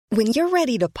When you're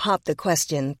ready to pop the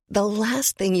question, the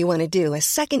last thing you want to do is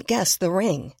second-guess the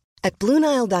ring. At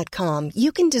BlueNile.com,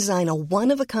 you can design a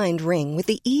one-of-a-kind ring with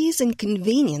the ease and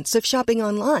convenience of shopping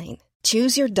online.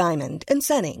 Choose your diamond and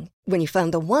setting. When you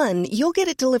find the one, you'll get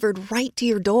it delivered right to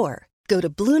your door. Go to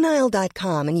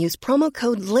BlueNile.com and use promo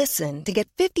code LISTEN to get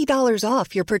 $50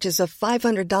 off your purchase of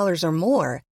 $500 or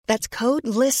more. That's code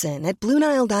LISTEN at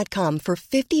BlueNile.com for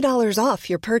 $50 off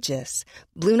your purchase.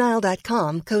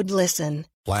 BlueNile.com, code LISTEN.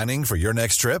 Planning for your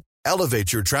next trip?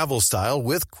 Elevate your travel style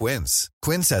with Quince.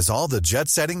 Quince has all the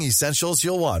jet-setting essentials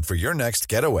you'll want for your next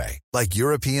getaway, like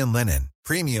European linen,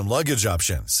 premium luggage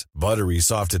options, buttery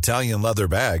soft Italian leather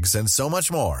bags, and so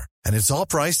much more. And it's all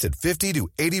priced at 50 to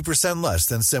 80% less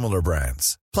than similar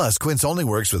brands. Plus, Quince only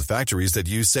works with factories that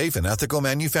use safe and ethical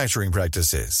manufacturing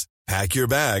practices. Pack your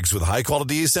bags with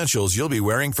high-quality essentials you'll be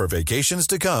wearing for vacations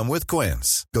to come with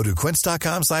Quince. Go to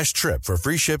quince.com/trip for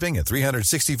free shipping and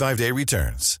 365-day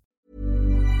returns.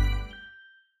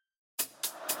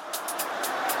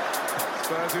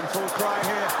 Spurs in full cry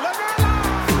here.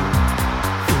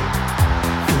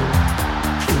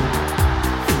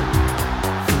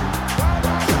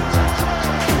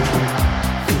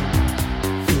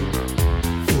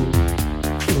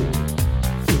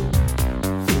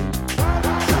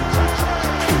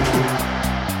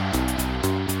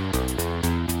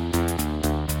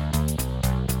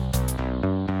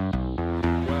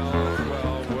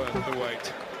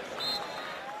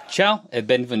 Ciao e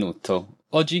benvenuto.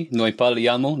 Oggi noi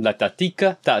parliamo la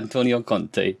tattica da Antonio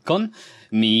Conte con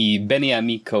mi bene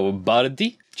amico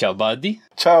Bardi. Ciao Bardi.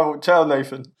 Ciao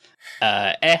Nathan.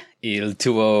 E il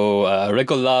tuo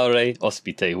regolare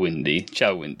ospite Windy.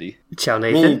 Ciao Windy. Ciao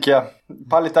Nathan. Minchia,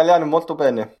 parlo italiano molto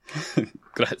bene.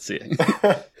 Grazie.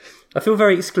 I feel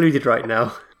very excluded right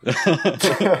now.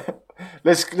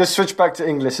 Let's switch back to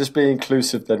English. Let's be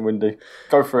inclusive then, Windy.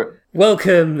 Go for it.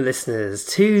 Welcome, listeners,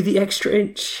 to The Extra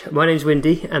Inch. My name's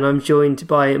Windy, and I'm joined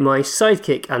by my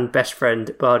sidekick and best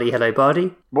friend, Bardi. Hello,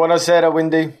 Bardi. Buonasera,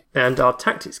 Windy. And our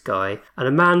tactics guy, and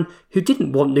a man who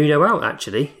didn't want Nuno out,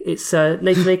 actually. It's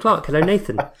Nathan A. Clark. Hello,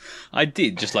 Nathan. I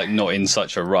did, just like not in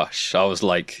such a rush. I was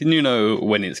like, Nuno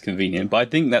when it's convenient, but I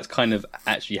think that's kind of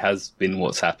actually has been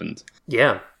what's happened.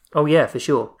 Yeah. Oh, yeah, for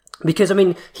sure. Because, I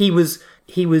mean, he was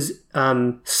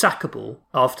sackable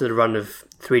after the run of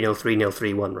 3-0,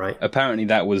 3-0, 3-1, right? Apparently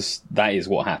that is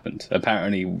what happened.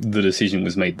 Apparently the decision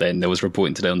was made then. There was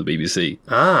reporting today on the BBC.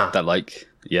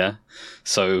 That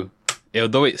So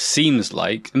although it seems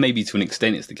like, maybe to an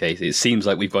extent it's the case, it seems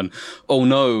like we've gone, oh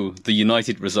no, the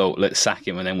United result, let's sack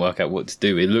him and then work out what to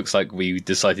do. It looks like we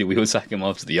decided we would sack him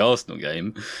after the Arsenal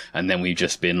game, and then we've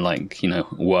just been like,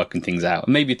 working things out.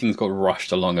 Maybe things got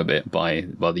rushed along a bit by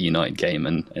the United game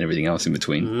and everything else in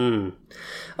between.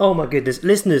 Oh my goodness.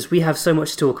 Listeners, we have so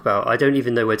much to talk about. I don't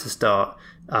even know where to start.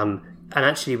 And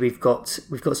actually we've got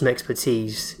some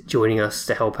expertise joining us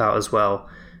to help out as well.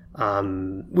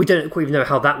 We don't quite even know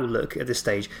how that will look at this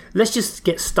stage. Let's just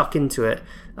get stuck into it,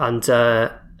 and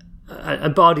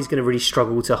Bardi's going to really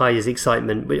struggle to hide his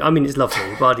excitement. But I mean, it's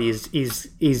lovely. Bardi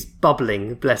is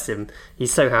bubbling. Bless him.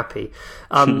 He's so happy.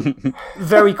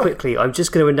 Very quickly, I'm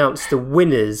just going to announce the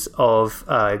winners of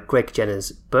Greg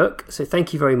Jenner's book. So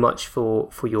thank you very much for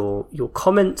your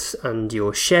comments and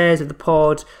your shares of the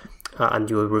pod and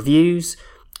your reviews.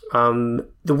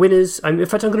 The winners. In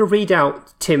fact, I'm going to read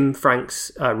out Tim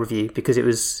Frank's review because it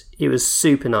was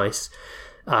super nice.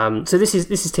 So this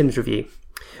is Tim's review.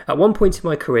 At one point in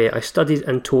my career, I studied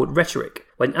and taught rhetoric.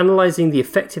 When analysing the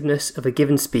effectiveness of a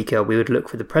given speaker, we would look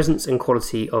for the presence and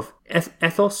quality of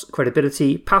ethos,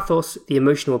 credibility, pathos, the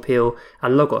emotional appeal,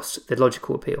 and logos, the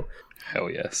logical appeal. Hell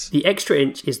yes. The Extra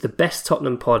Inch is the best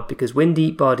Tottenham pod because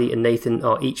Windy, Bardi, and Nathan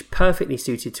are each perfectly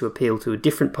suited to appeal to a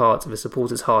different part of a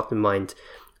supporter's heart and mind.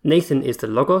 Nathan is the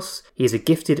logos. He is a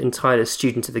gifted and tireless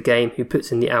student of the game who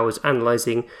puts in the hours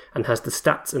analysing and has the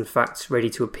stats and facts ready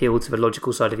to appeal to the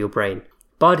logical side of your brain.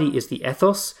 Bardi is the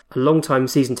ethos, a long-time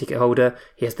season ticket holder.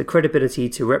 He has the credibility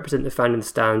to represent the fan in the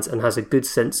stands and has a good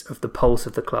sense of the pulse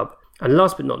of the club. And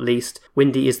last but not least,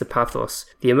 Windy is the pathos,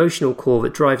 the emotional core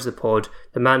that drives the pod,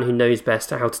 the man who knows best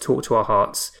how to talk to our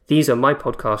hearts. These are my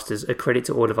podcasters, a credit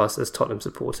to all of us as Tottenham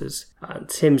supporters.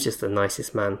 Tim's just the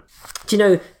nicest man. Do you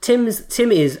know, Tim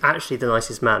is actually the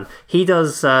nicest man. He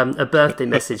does a birthday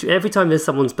message. Every time there's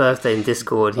someone's birthday in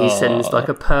Discord, he sends like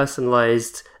a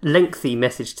personalised, lengthy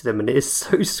message to them, and it is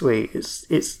so sweet.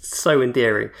 It's so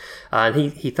endearing.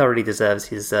 And he thoroughly deserves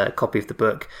his copy of the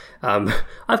book.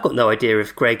 I've got no idea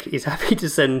if Greg is happy to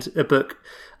send a book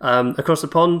across the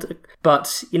pond,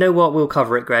 but you know what? We'll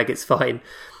cover it, Greg. It's fine.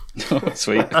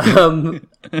 Sweet.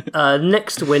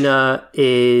 Next winner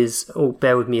is... Oh,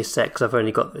 bear with me a sec, because I've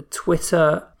only got the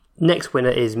Twitter Next winner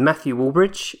is Matthew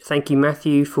Walbridge. Thank you,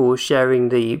 Matthew, for sharing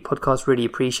the podcast. Really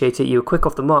appreciate it. You were quick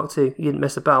off the mark too. You didn't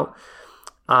mess about.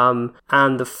 And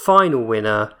the final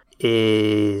winner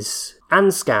is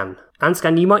Anscan.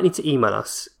 Anscan, you might need to email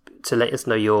us to let us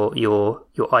know your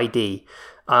ID.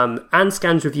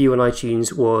 Anscan's review on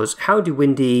iTunes was, how do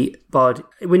Windy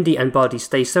and Bardi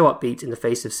stay so upbeat in the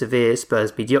face of severe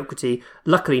Spurs mediocrity?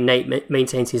 Luckily, Nate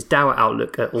maintains his dour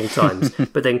outlook at all times,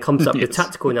 but then comes up with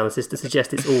tactical analysis to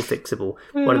suggest it's all fixable.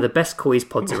 One of the best Coys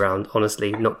pods around,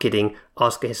 honestly, not kidding.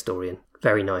 Ask a historian.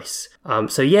 Very nice.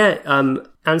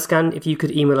 Anscan, if you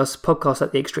could email us,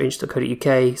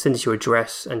 podcast@theextrainch.co.uk, send us your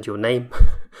address and your name.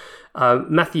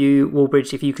 Matthew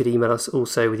Walbridge, if you could email us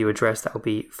also with your address, that would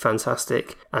be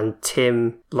fantastic. And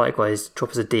Tim, likewise,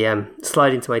 drop us a DM.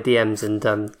 Slide into my DMs and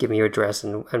give me your address,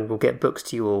 and we'll get books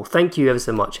to you all. Thank you ever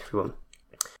so much, everyone.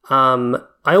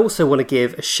 I also want to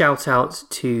give a shout out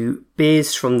to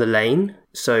Beers from the Lane.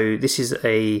 So this is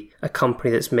a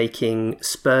company that's making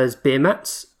Spurs beer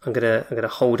mats. I'm gonna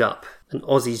hold up an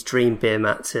Aussie's Dream beer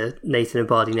mat to Nathan and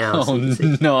Bardi now. Oh,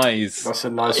 nice! That's a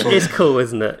nice one. It's cool,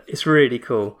 isn't it? It's really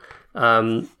cool.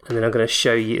 And then I'm going to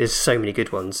show you. There's so many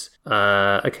good ones.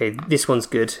 Okay, this one's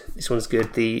good.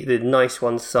 The nice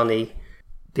one, Sunny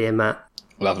beer mat.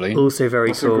 Lovely. Also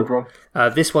very That's cool. a good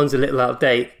one. This one's a little out of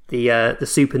date. The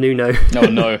Super Nuno. Oh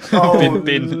no!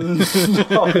 bin.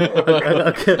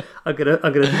 I'm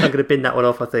gonna bin that one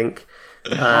off, I think.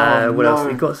 What else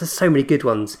we got? There's so many good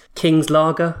ones. King's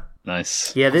Lager.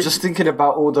 Nice. Yeah, Just thinking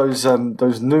about all those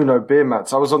Nuno beer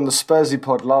mats. I was on the Spursy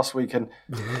pod last week, and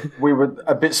we were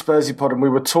a bit Spursy pod, and we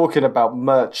were talking about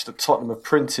merch that Tottenham have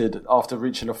printed after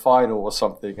reaching a final or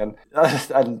something, and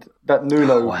that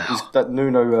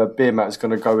Nuno beer mat is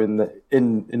going to go in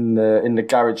the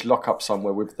garage lockup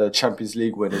somewhere with the Champions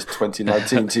League winners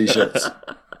 2019 t-shirts.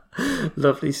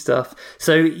 Lovely stuff.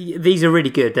 So these are really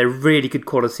good. They're really good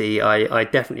quality. I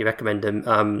definitely recommend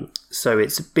them. So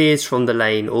it's Beers from the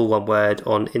Lane, all one word,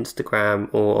 on Instagram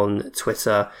or on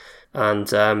Twitter,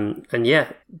 and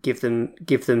yeah, give them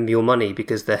your money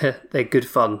because they're good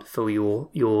fun for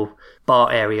your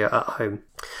bar area at home.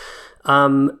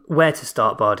 Where to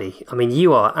start, Bardi? I mean,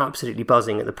 you are absolutely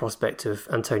buzzing at the prospect of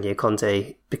Antonio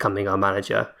Conte becoming our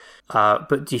manager.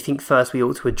 But do you think first we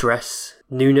ought to address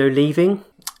Nuno leaving?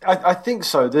 I think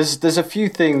so. There's a few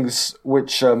things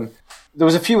which there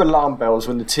was a few alarm bells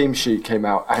when the team sheet came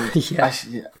out, and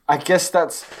I guess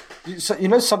that's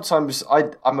sometimes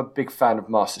I'm a big fan of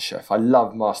MasterChef. I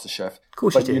love MasterChef. Of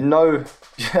course, you do.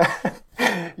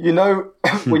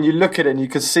 When you look at it and you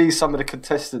can see some of the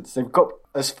contestants, they've got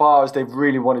as far as they've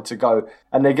really wanted to go,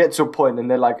 and they get to a point and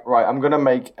they're like, right, I'm going to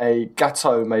make a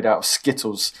gâteau made out of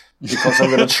Skittles because I'm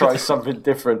going to try something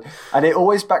different. And it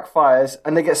always backfires,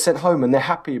 and they get sent home, and they're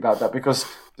happy about that because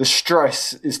the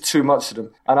stress is too much to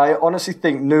them. And I honestly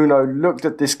think Nuno looked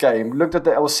at this game, looked at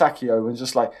the El Sacchio, and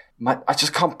just like, I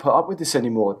just can't put up with this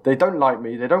anymore. They don't like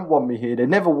me. They don't want me here. They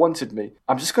never wanted me.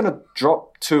 I'm just going to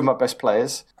drop two of my best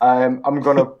players. I'm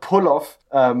going to pull off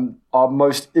our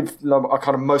most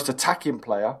attacking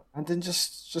player, and then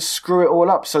just screw it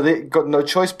all up. So they got no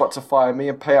choice but to fire me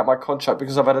and pay out my contract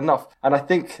because I've had enough. And I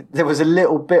think there was a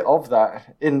little bit of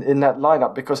that in that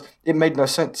lineup because it made no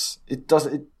sense.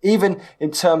 Even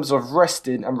in terms of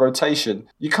resting and rotation,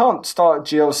 you can't start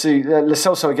GLC Lo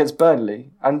Celso against Burnley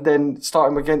and then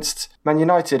start him against Man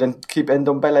United and keep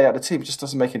Ndombele out of the team. It just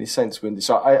doesn't make any sense, Windy.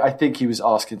 So I think he was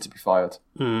asking to be fired.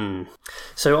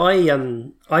 So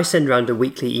I send around a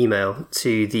weekly email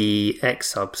to the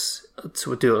ex-subs.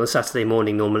 So we'll do it on a Saturday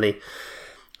morning normally.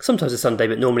 Sometimes a Sunday,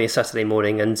 but normally a Saturday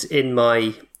morning. And in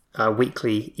my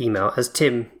weekly email, as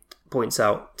Tim points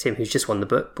out, Tim, who's just won the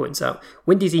book, points out,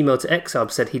 Windy's email to ex-sub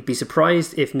said he'd be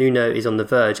surprised if Nuno is on the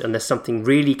verge unless something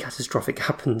really catastrophic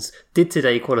happens. Did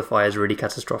today qualify as really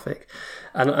catastrophic?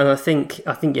 And I think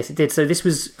yes, it did. So this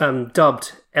was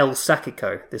dubbed El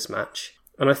Sacchico, this match.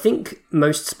 And I think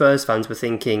most Spurs fans were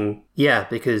thinking, yeah,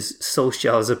 because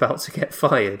Solskjaer's about to get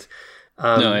fired.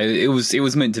 No, it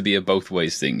was meant to be a both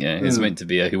ways thing. Yeah, it's meant to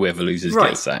be a whoever loses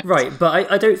gets sacked. Right,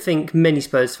 but I don't think many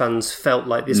Spurs fans felt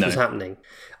like this was happening.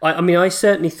 I mean, I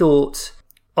certainly thought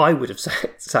I would have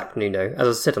sacked Nuno. As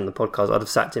I said on the podcast, I'd have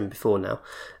sacked him before now.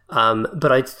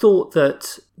 But I thought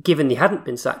that given he hadn't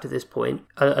been sacked at this point,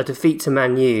 a defeat to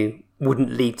Man U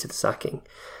wouldn't lead to the sacking.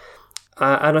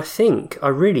 And I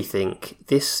really think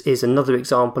this is another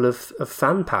example of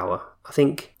fan power. I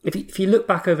think if you look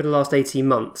back over the last 18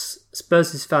 months,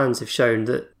 Spurs' fans have shown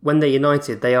that when they're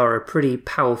united, they are a pretty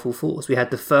powerful force. We had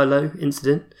the furlough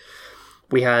incident.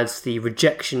 We had the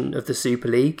rejection of the Super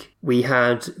League. We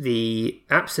had the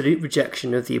absolute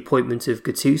rejection of the appointment of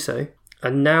Gattuso.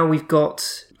 And now we've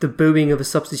got the booing of a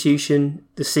substitution,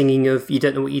 the singing of "you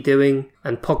don't know what you're doing,"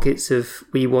 and pockets of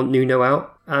 "we want Nuno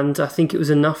out." And I think it was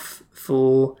enough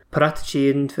for Paratici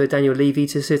and for Daniel Levy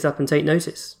to sit up and take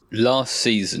notice. Last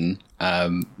season,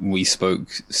 we spoke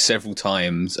several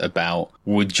times about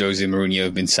would Jose Mourinho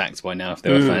have been sacked by now if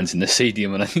there were fans in the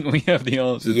stadium, and I think we have the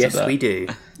answer to that. Yes, we do.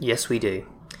 Yes, we do.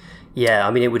 Yeah,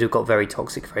 I mean, it would have got very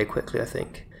toxic very quickly, I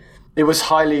think. It was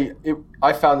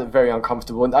I found it very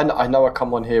uncomfortable. And I know I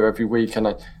come on here every week and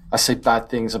I say bad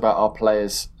things about our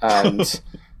players. And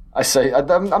I say, I've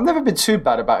never been too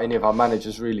bad about any of our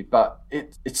managers, really. But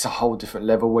it's a whole different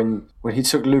level. When he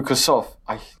took Lucas off,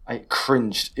 I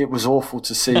cringed. It was awful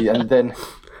to see. And then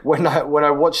when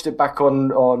I watched it back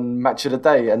on Match of the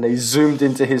Day and they zoomed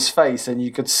into his face and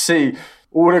you could see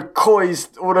all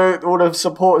the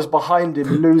supporters behind him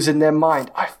losing their mind.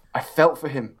 I felt for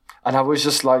him. And I was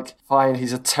just like, fine,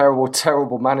 he's a terrible,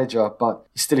 terrible manager, but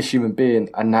he's still a human being.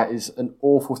 And that is an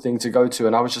awful thing to go to.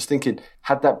 And I was just thinking,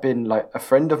 had that been like a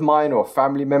friend of mine or a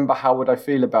family member, how would I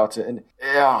feel about it? And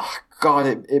God,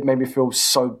 it made me feel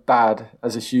so bad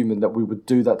as a human that we would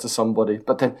do that to somebody.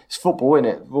 But then it's football,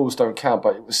 innit? Rules don't count,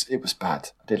 but it was bad.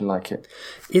 I didn't like it.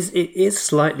 It is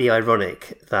slightly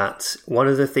ironic that one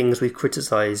of the things we've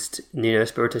criticised Nuno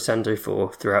Espirito Santo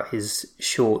for throughout his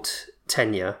short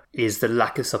tenure is the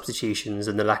lack of substitutions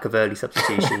and the lack of early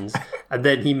substitutions. And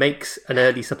then he makes an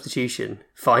early substitution,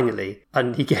 finally,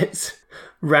 and he gets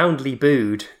roundly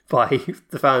booed by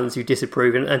the fans who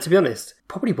disapprove. And to be honest,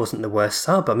 probably wasn't the worst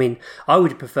sub. I mean, I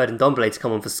would have preferred Ndombele to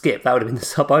come on for Skip. That would have been the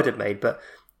sub I'd have made. But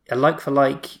a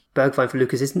like-for-like Bergwijn for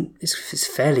Lucas is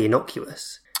fairly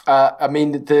innocuous. I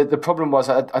mean, the problem was,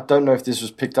 I don't know if this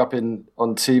was picked up on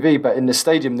TV, but in the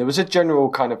stadium, there was a general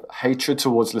kind of hatred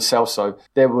towards Lo Celso.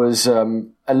 There was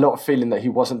a lot of feeling that he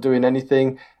wasn't doing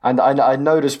anything. And I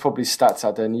know there's probably stats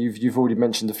out there, and you've already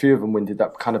mentioned a few of them, Windy,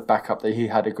 that kind of back up that he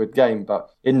had a good game. But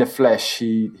in the flesh,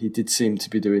 he did seem to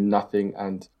be doing nothing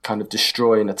and kind of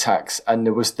destroying attacks. And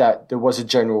there was a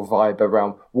general vibe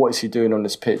around what is he doing on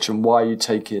this pitch and why are you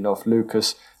taking off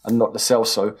Lucas and not Lo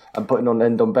Celso and putting on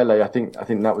Ndombele. I think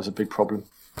that was a big problem.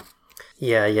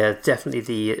 Yeah,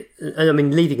 definitely. I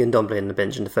mean, leaving Ndombele on the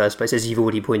bench in the first place, as you've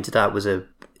already pointed out, was a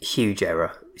huge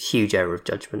error of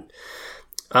judgment.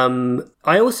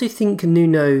 I also think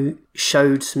Nuno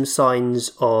showed some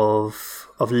signs of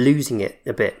losing it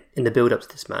a bit in the build-up to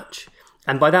this match.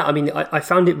 And by that, I mean, I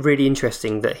found it really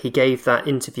interesting that he gave that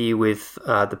interview with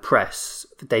the press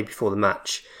the day before the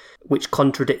match, which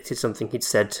contradicted something he'd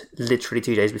said literally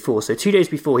 2 days before. So 2 days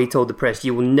before, he told the press,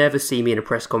 "You will never see me in a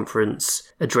press conference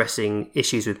addressing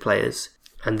issues with players."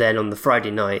 And then on the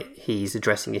Friday night, he's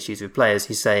addressing issues with players.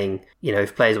 He's saying,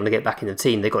 if players want to get back in the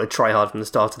team, they've got to try hard from the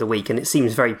start of the week. And it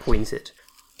seems very pointed.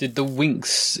 Did the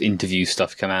Winks interview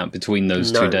stuff come out between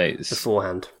those 2 days?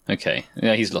 Beforehand. Okay.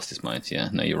 Yeah, he's lost his mind. Yeah,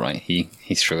 no, you're right.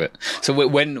 He's through it. So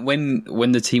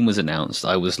when the team was announced,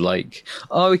 I was like,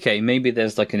 oh, okay, maybe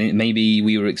there's maybe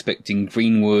we were expecting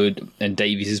Greenwood and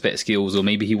Davies' better skills, or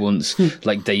maybe he wants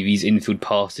like Davies infield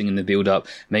passing in the build up.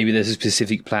 Maybe there's a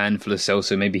specific plan for Lo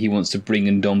Celso. Maybe he wants to bring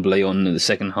Ndombele on in the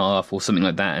second half or something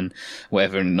like that, and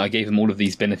whatever. And I gave him all of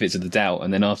these benefits of the doubt,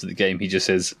 and then after the game, he just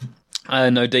says,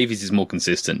 no, Davies is more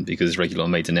consistent because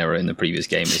Reguilon made an error in the previous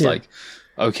game. It's like,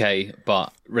 okay,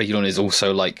 but Reguilon is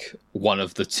also like one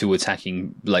of the two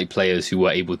attacking players who were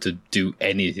able to do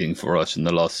anything for us in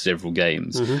the last several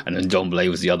games, and Ndombele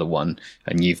was the other one.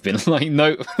 And you've been like,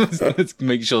 no, let's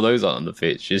make sure those aren't on the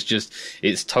pitch.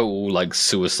 It's total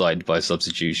suicide by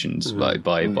substitutions,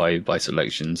 by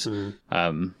selections.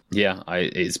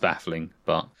 It's baffling,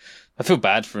 but I feel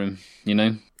bad for him.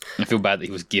 I feel bad that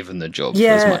he was given the job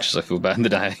as much as I feel bad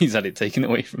that he's had it taken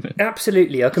away from him.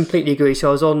 Absolutely, I completely agree. So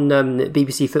I was on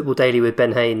BBC Football Daily with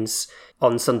Ben Haynes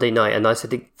on Sunday night, and I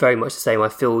said very much the same. I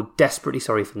feel desperately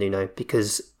sorry for Nuno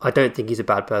because I don't think he's a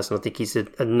bad person. I think he's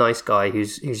a nice guy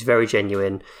who's very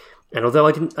genuine. And although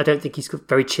I don't think he's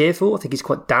very cheerful, I think he's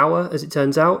quite dour, as it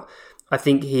turns out. I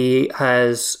think he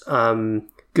has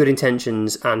good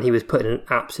intentions, and he was put in an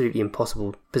absolutely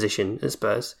impossible position at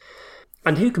Spurs.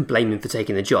 And who can blame him for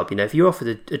taking the job? If you're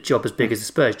offered a job as big as the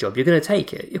Spurs job, you're going to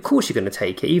take it. Of course you're going to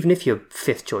take it, even if you're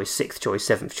 5th choice, 6th choice,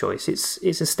 7th choice.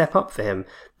 It's a step up for him.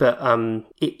 But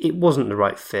it wasn't the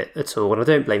right fit at all. And I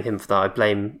don't blame him for that. I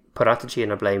blame Paratici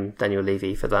and I blame Daniel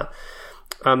Levy for that.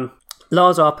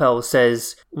 Lars Arpel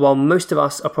says, while most of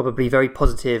us are probably very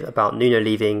positive about Nuno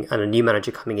leaving and a new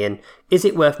manager coming in, is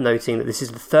it worth noting that this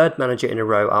is the third manager in a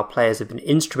row our players have been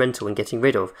instrumental in getting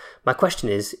rid of? My question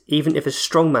is, even if a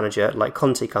strong manager like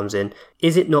Conte comes in,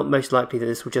 is it not most likely that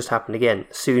this will just happen again,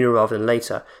 sooner rather than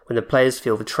later, when the players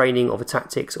feel the training or the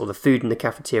tactics or the food in the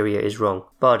cafeteria is wrong?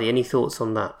 Bardi, any thoughts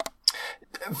on that?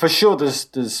 For sure,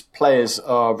 there's players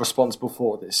are responsible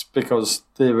for this because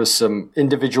there were some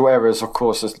individual errors, of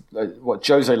course, what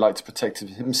Jose liked to protect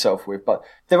himself with. But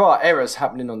there are errors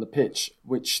happening on the pitch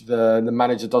which the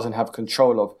manager doesn't have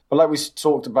control of. But like we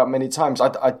talked about many times,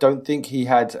 I don't think he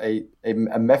had a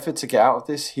method to get out of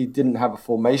this. He didn't have a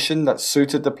formation that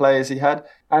suited the players he had.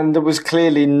 And there was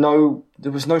clearly no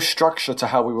structure to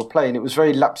how we were playing. It was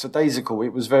very lapsadaisical.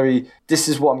 It was very, this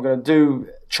is what I'm going to do,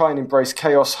 try and embrace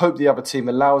chaos, hope the other team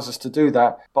allows us to do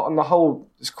that. But on the whole,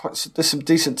 there's some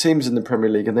decent teams in the Premier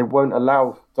League and they won't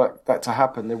allow that to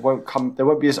happen. They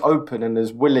won't be as open and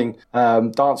as willing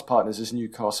dance partners as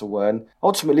Newcastle were. And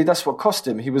ultimately, that's what cost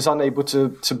him. He was unable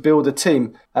to build a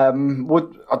team. I don't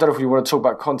know if we want to talk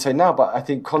about Conte now, but I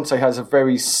think Conte has a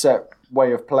very set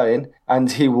way of playing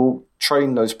and he will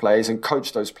train those players and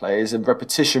coach those players and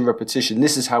repetition.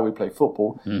 This is how we play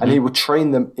football, and he will train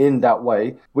them in that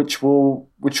way, which will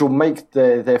make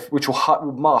which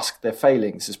will mask their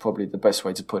failings. Is probably the best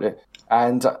way to put it.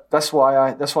 And that's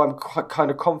why I'm quite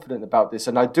kind of confident about this.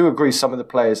 And I do agree some of the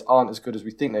players aren't as good as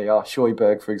we think they are.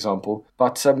 Højbjerg, for example,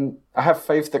 but I have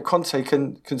faith that Conte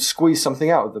can squeeze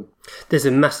something out of them. There's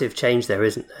a massive change there,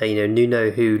 isn't there? Nuno,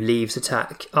 who leaves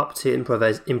attack up to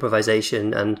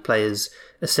improvisation and players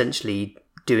essentially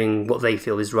doing what they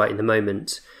feel is right in the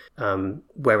moment.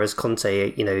 Whereas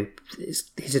Conte,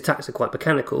 his attacks are quite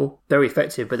mechanical, very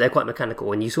effective, but they're quite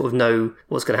mechanical, and you sort of know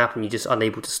what's going to happen. You're just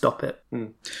unable to stop it.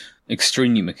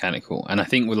 Extremely mechanical, and I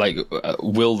think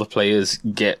will the players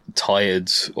get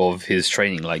tired of his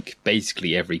training? Like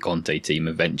basically every Conte team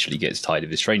eventually gets tired of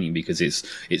his training because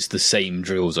it's the same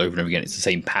drills over and over again. It's the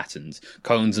same patterns,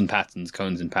 cones and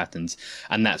patterns,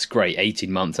 and that's great. 18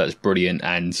 months, that's brilliant,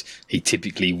 and he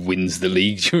typically wins the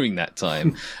league during that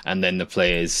time. And then the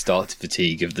players start to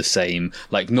fatigue of the same,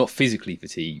 like not physically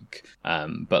fatigue,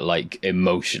 but like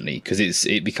emotionally, because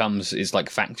it's like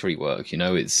factory work.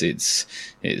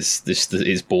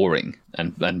 It's boring,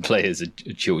 and players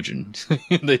are children.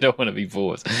 They don't want to be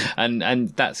bored, and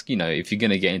that's if you're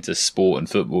going to get into sport and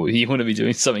football, you want to be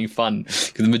doing something fun,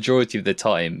 because the majority of their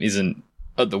time isn't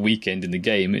at the weekend in the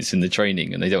game, it's in the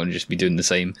training, and they don't want to just be doing the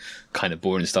same kind of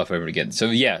boring stuff over again. So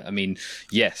yeah, I mean,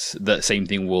 yes, that same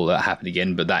thing will happen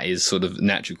again, but that is sort of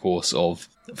natural course of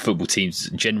football teams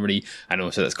generally, and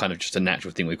also that's kind of just a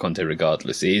natural thing with Conte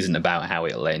regardless. It isn't about how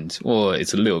it'll end, or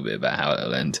it's a little bit about how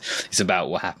it'll end. It's about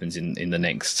what happens in the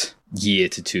next year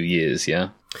to 2 years. Yeah,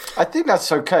 I think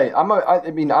that's okay.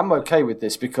 I'm okay with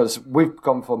this because we've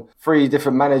gone from 3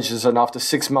 different managers, and after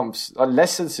 6 months,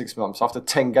 less than 6 months, after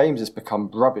 10 games, it's become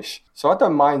rubbish. So I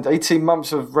don't mind 18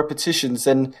 months of repetitions,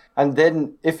 and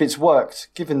then if it's worked,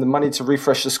 give him the money to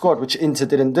refresh the squad, which Inter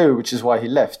didn't do, which is why he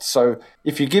left. So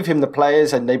if you give him the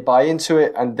players and they buy into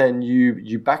it, and then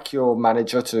you back your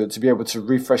manager to be able to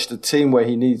refresh the team where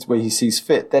he sees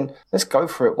fit, then let's go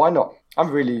for it. Why not? I'm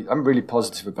really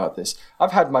positive about this.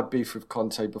 I've had my beef with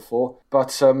Conte before,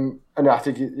 but and I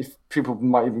think if people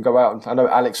might even go out, and I know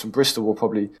Alex from Bristol will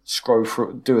probably scroll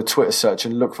through, do a Twitter search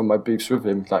and look for my beefs with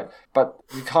him. But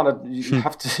you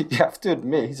have to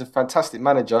admit he's a fantastic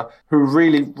manager who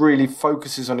really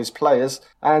focuses on his players,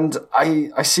 and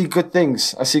I see good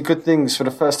things. I see good things for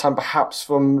the first time, perhaps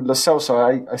from Lo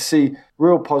Celso. I see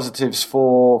real positives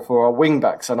for our wing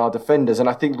backs and our defenders, and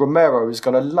I think Romero is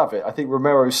going to love it. I think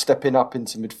Romero's stepping up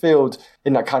into midfield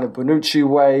in that kind of Bonucci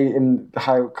way, in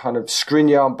how kind of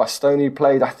Skriniar and Bastoni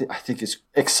played. I think it's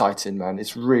exciting, man.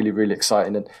 It's really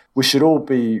exciting, and we should all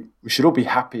be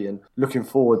happy and looking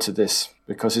forward to this,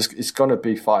 because it's going to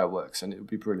be fireworks and it will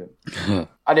be brilliant.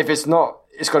 And if it's not,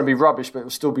 it's going to be rubbish, but it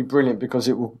will still be brilliant because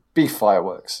it will be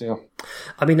fireworks. Yeah.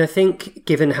 I mean, I think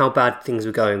given how bad things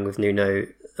were going with Nuno,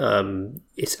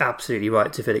 it's absolutely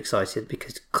right to feel excited,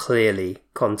 because clearly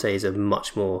Conte is a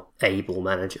much more able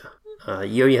manager.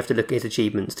 You only have to look at his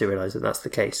achievements to realise that that's the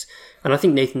case. And I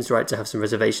think Nathan's right to have some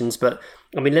reservations, but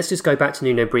I mean, let's just go back to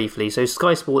Nuno briefly. So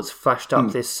Sky Sports flashed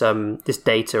up this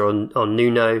data on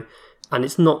Nuno, and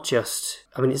it's not just,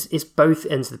 I mean, it's both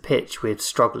ends of the pitch with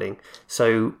struggling.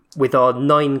 So with our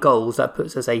 9 goals, that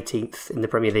puts us 18th in the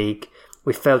Premier League.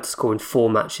 We failed to score in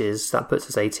 4 matches, that puts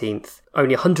us 18th.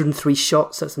 Only 103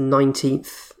 shots, that's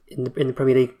 19th in the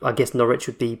Premier League. I guess Norwich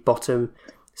would be bottom.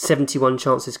 71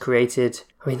 chances created.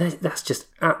 I mean, that's just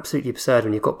absolutely absurd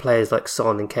when you've got players like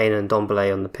Son and Kane and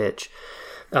Ndombele on the pitch.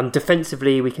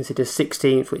 Defensively, we consider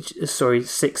 16, which puts us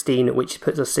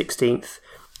 16th.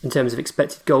 In terms of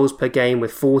expected goals per game, we're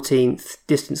 14th.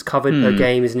 Distance covered per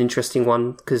game is an interesting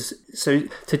one, because so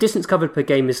distance covered per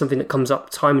game is something that comes up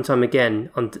time and time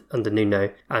again under Nuno,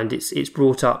 and it's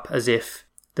brought up as if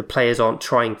the players aren't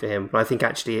trying for him. But I think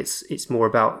actually it's more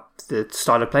about the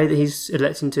style of play that he's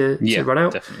electing to run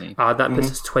out. Definitely. That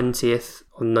puts us 20th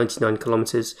on 99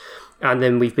 kilometres. And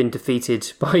then we've been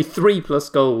defeated by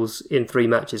 3+ goals in 3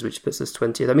 matches, which puts us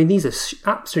 20th. I mean, these are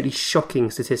absolutely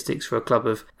shocking statistics for a club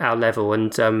of our level.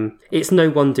 And it's no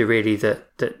wonder, really,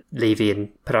 that Levy and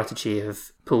Paratici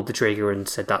have pulled the trigger and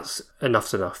said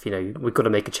enough's enough. We've got to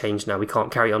make a change now. We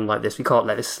can't carry on like this. We can't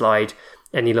let this slide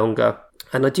any longer.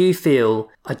 And I do feel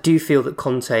that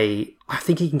Conte, I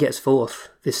think he can get us 4th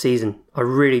this season. I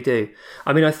really do.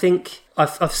 I mean, I think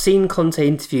I've seen Conte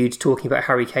interviewed talking about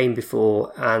Harry Kane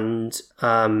before, and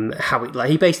how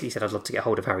he basically said, "I'd love to get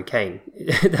hold of Harry Kane."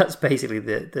 That's basically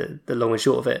the long and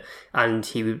short of it. And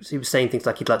he was saying things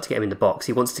like he'd like to get him in the box.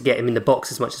 He wants to get him in the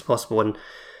box as much as possible, and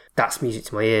that's music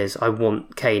to my ears. I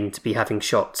want Kane to be having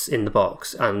shots in the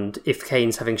box, and if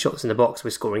Kane's having shots in the box, we're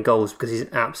scoring goals because he's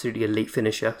an absolutely elite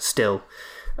finisher still,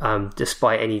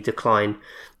 despite any decline.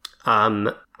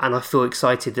 And I feel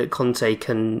excited that Conte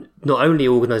can not only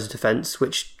organise a defence,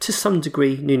 which to some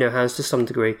degree Nuno has to some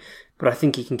degree, but I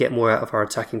think he can get more out of our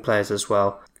attacking players as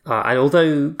well. And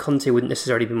although Conte wouldn't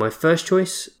necessarily be my first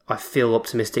choice, I feel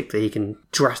optimistic that he can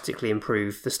drastically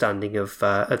improve the standing of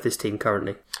this team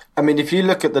currently. I mean, if you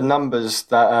look at the numbers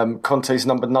that Conte's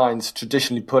number 9s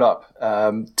traditionally put up,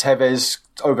 Tevez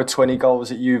over 20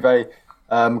 goals at Juve,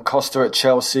 Costa at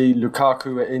Chelsea,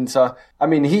 Lukaku at Inter. I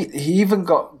mean, he even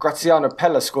got Graziano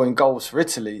Pella scoring goals for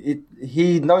Italy.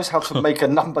 He knows how to make a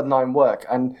number 9 work,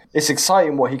 and it's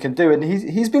exciting what he can do. And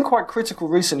he's been quite critical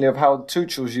recently of how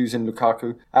Tuchel's using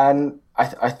Lukaku. And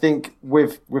I think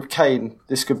with Kane,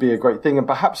 this could be a great thing. And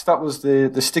perhaps that was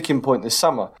the sticking point this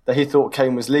summer, that he thought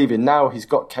Kane was leaving. Now he's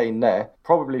got Kane there,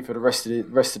 probably for the rest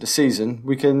of the season.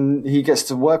 He gets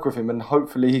to work with him, and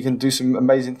hopefully he can do some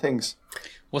amazing things.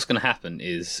 What's going to happen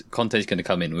is Conte's going to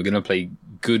come in. We're going to play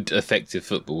good, effective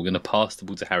football. We're going to pass the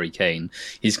ball to Harry Kane.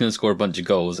 He's going to score a bunch of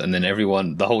goals, and then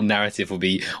the whole narrative will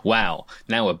be, wow,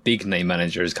 now a big name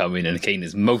manager has come in and Kane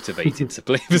is motivated to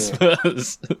play for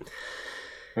Spurs.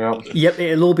 Yeah. Yep,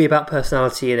 it'll all be about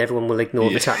personality, and everyone will ignore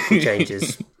the tactical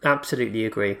changes. Absolutely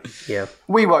agree. Yeah,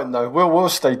 we won't know. We'll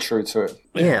stay true to it.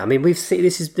 Yeah, I mean, we've seen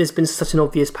there's been such an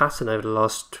obvious pattern over the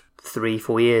last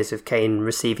 3-4 years of Kane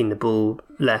receiving the ball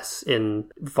less in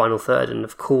the final third, and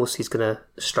of course he's going to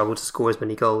struggle to score as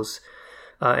many goals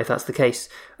if that's the case.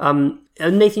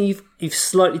 Nathan, you've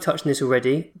slightly touched on this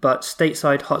already, but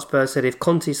stateside Hotspur said if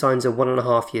Conte signs a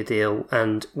 1.5-year deal,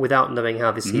 and without knowing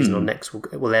how this season or next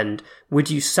will end, would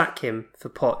you sack him for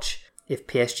Poch if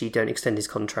PSG don't extend his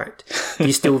contract? Do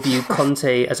you still view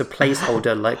Conte as a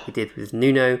placeholder like we did with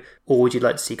Nuno, or would you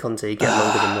like to see Conte get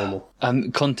longer than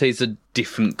normal? Conte's a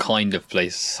different kind of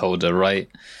placeholder, right?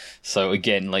 So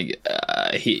again,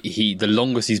 he the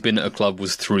longest he's been at a club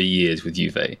was 3 years with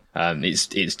Juve.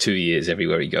 It's 2 years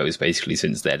everywhere he goes basically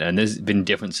since then, and there's been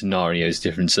different scenarios,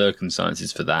 different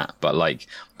circumstances for that. But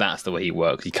that's the way he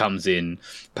works. He comes in,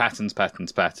 patterns,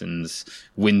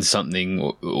 wins something,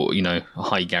 or a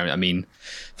high guarantee. I mean,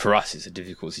 for us it's a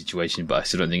difficult situation, but I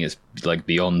still don't think it's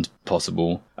beyond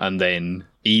possible. And then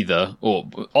either, or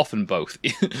often both,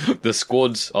 the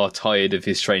squads are tired of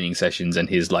his training sessions and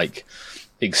his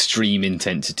extreme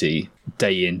intensity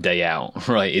day in, day out,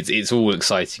 right? It's all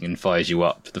exciting and fires you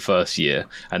up the first year,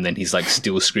 and then he's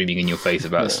still screaming in your face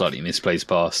about a slightly misplaced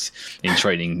pass in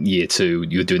training year 2.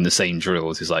 You're doing the same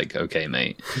drills. He's okay,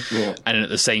 mate. Yeah. And at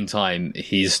the same time,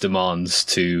 his demands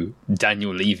to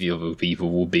Daniel Levy of all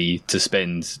people will be to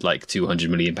spend £200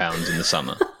 million in the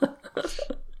summer.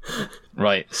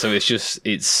 Right, so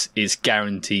it's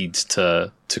guaranteed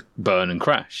to burn and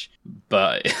crash.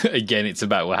 But again, it's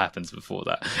about what happens before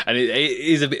that. And it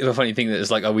is a bit of a funny thing that it's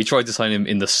we tried to sign him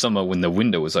in the summer when the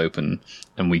window was open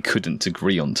and we couldn't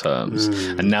agree on terms.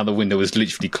 And now the window is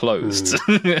literally closed.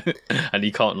 And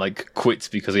he can't quit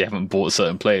because we haven't bought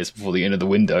certain players before the end of the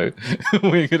window.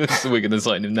 we're gonna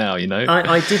sign him now,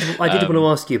 I did want to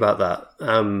ask you about that.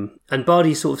 And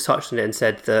Bardi sort of touched on it and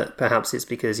said that perhaps it's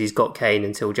because he's got Kane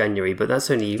until January, but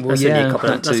that's only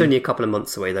a couple of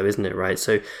months away though, isn't it? Right.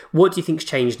 So what do you think's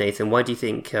changed, Nathan? Why do you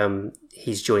think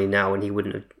he's joining now and he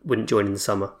wouldn't join in the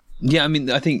summer? Yeah, I mean,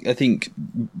 I think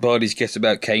Bardi's guess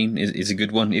about Kane is a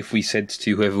good one. If we said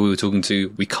to whoever we were talking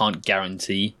to, we can't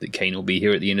guarantee that Kane will be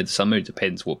here at the end of the summer. It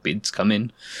depends what bids come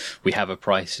in. We have a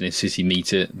price, and if City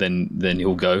meet it, then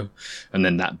he'll go. And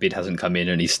then that bid hasn't come in,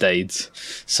 and he stayed.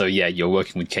 So yeah, you're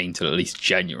working with Kane till at least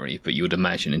January, but you would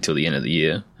imagine until the end of the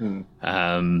year.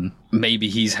 Maybe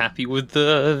he's happy with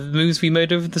the moves we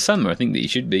made over the summer. I think that he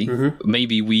should be.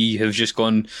 Maybe we have just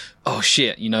gone, oh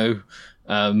shit,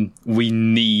 We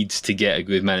need to get a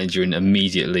good manager in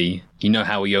immediately. You know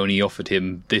how we only offered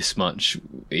him this much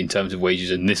in terms of wages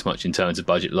and this much in terms of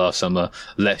budget last summer.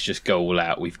 Let's just go all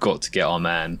out. We've got to get our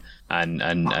man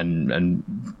and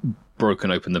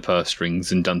broken open the purse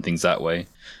strings and done things that way.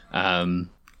 And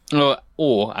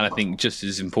I think just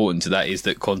as important to that is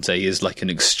that Conte is like an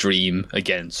extreme,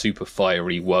 again, super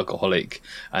fiery workaholic.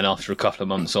 And after a couple of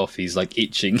months off, he's like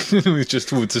itching will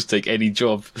just take any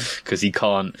job because he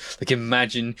can't. Like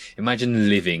imagine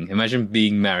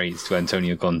being married to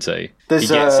Antonio Conte. He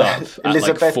gets up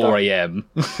at like 4 a.m.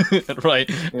 right,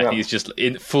 yeah. And he's just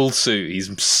in full suit.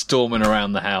 He's storming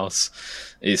around the house.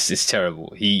 It's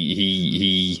terrible.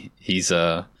 He's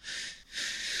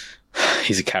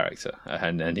a character,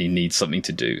 and he needs something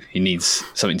to do. He needs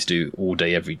something to do all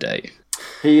day, every day.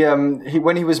 He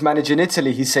when he was managing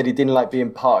Italy, he said he didn't like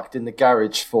being parked in the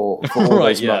garage for all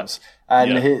those months.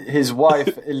 And his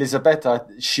wife, Elisabetta,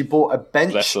 she bought a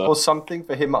bench or something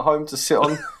for him at home to sit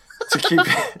on to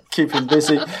keep him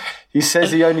busy. He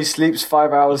says he only sleeps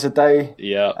 5 hours a day.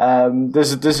 Yeah.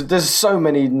 There's so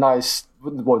many nice.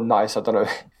 Well, nice, I don't know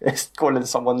if calling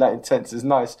someone that intense is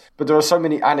nice, but there are so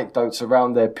many anecdotes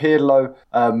around there. Pirlo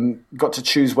got to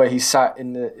choose where he sat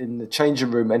in the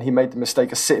changing room, and he made the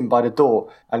mistake of sitting by the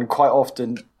door, and quite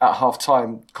often at half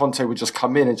time Conte would just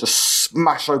come in and just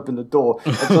smash open the door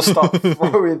and just start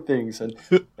throwing things, and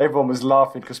everyone was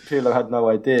laughing because Pirlo had no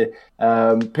idea.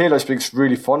 Pirlo speaks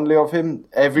really fondly of him.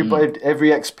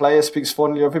 Every ex-player speaks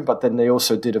fondly of him, but then they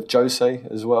also did of Jose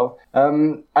as well.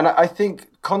 And I think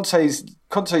Conte,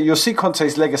 you'll see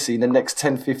Conte's legacy in the next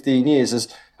 10, 15 years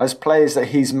as players that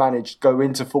he's managed go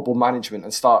into football management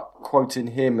and start quoting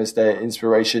him as their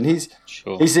inspiration. He's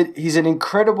an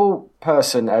incredible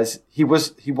person, as he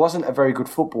wasn't a very good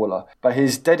footballer, but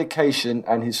his dedication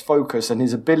and his focus and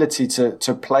his ability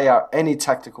to play out any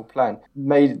tactical plan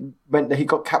meant that he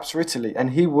got caps for Italy,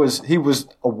 and he was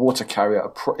a water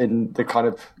carrier in the kind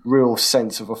of real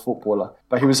sense of a footballer.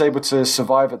 But he was able to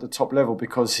survive at the top level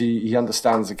because he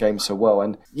understands the game so well.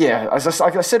 And yeah, as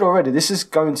I said already, this is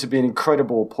going to be an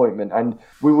incredible appointment, and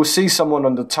we will see someone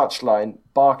on the touchline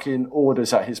barking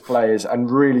orders at his players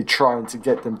and really trying to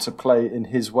get them to play in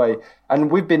his way. And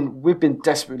we've been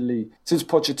desperately, since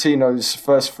Pochettino's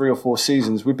first 3 or 4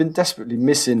 seasons, we've been desperately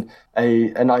missing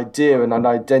an idea and an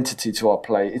identity to our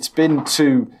play. It's been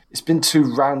too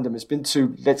random. It's been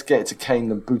too, let's get it to Kane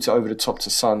and boot it over the top to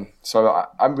Son. So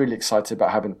I'm really excited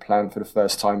about having a plan for the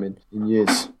first time in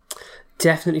years.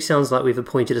 Definitely sounds like we've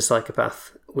appointed a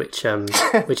psychopath, which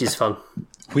is fun.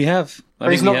 We have.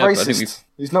 But he's not racist.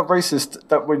 He's not racist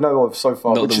that we know of so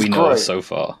far. Not that we know of so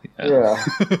far. Yeah.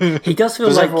 He does feel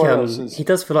like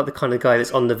the kind of guy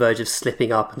that's on the verge of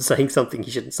slipping up and saying something he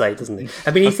shouldn't say, doesn't he?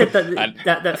 I mean, he said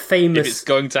that famous. If it's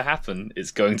going to happen,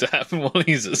 it's going to happen while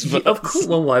he's at Spurs. Of course.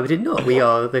 Well, why would it not? We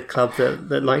are the club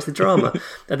that likes the drama.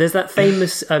 There's that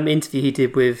famous interview he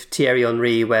did with Thierry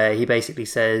Henry where he basically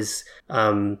says,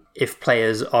 if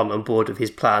players aren't on board with his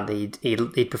plan,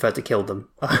 he'd prefer to kill them.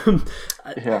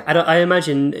 And I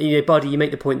imagine, Bardi, you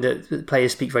make the point that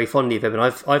players speak very fondly of him, and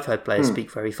I've heard players speak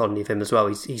very fondly of him as well.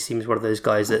 He seems one of those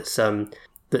guys that's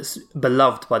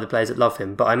beloved by the players that love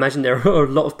him. But I imagine there are a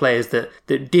lot of players that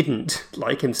didn't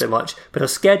like him so much, but are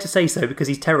scared to say so because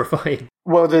he's terrifying.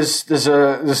 Well, there's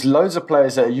loads of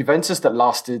players at Juventus that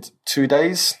lasted 2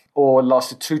 days or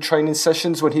lasted 2 training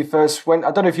sessions when he first went.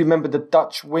 I don't know if you remember the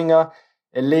Dutch winger,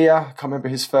 Elia, I can't remember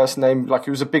his first name. Like,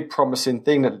 it was a big promising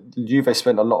thing that Juve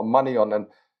spent a lot of money on, and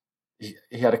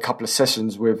he had a couple of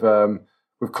sessions with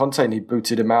Conte and he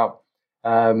booted him out.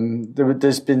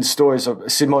 There's been stories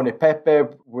of Simone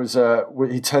Pepe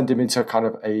he turned him into kind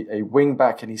of a wing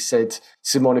back, and he said,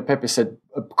 Simone Pepe said,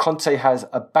 Conte has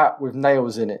a bat with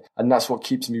nails in it, and that's what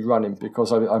keeps me running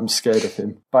because I'm scared of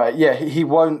him. But yeah, he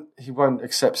won't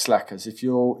accept slackers. If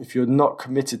you're not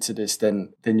committed to this,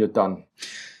 then you're done.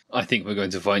 I think we're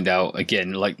going to find out,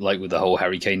 again, like with the whole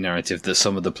Harry Kane narrative, that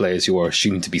some of the players who are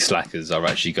assumed to be slackers are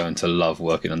actually going to love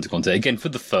working under Conte, again, for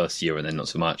the first year and then not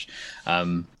so much,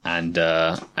 and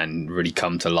really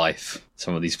come to life.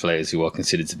 Some of these players who are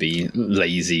considered to be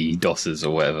lazy dossers or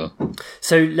whatever.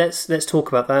 So let's talk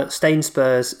about that. Stain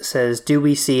Spurs says, do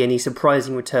we see any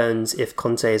surprising returns if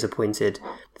Conte is appointed?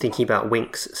 Thinking about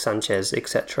Winks, Sanchez,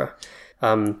 etc.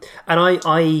 And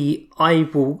I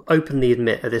will openly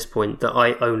admit at this point that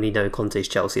I only know Conte's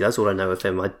Chelsea. That's all I know of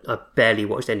him. I barely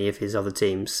watched any of his other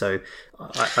teams. So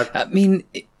I mean,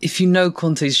 if you know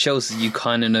Conte's Chelsea, you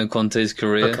kind of know Conte's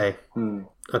career.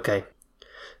 Okay.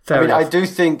 Fair enough.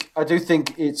 I do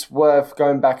think it's worth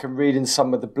going back and reading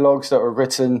some of the blogs that were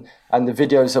written and the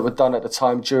videos that were done at the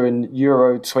time during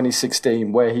Euro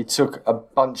 2016, where he took a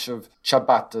bunch of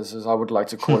ciabattas, as I would like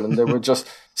to call them. They were just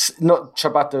not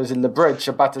ciabattas in the bread,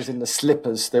 ciabattas in the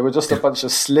slippers. They were just a bunch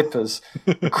of slippers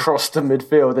across the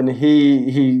midfield, and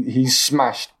he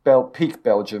smashed peak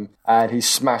Belgium, and he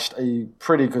smashed a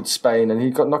pretty good Spain, and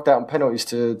he got knocked out on penalties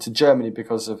to Germany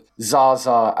because of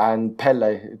Zaza and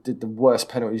Pele. It did the worst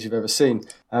penalties you've ever seen.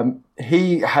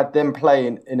 He had them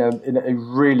playing in a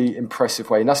really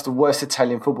impressive way, and that's the worst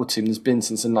Italian football team there's been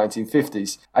since the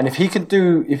 1950s. And if he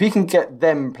can get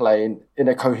them playing in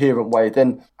a coherent way,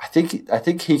 then I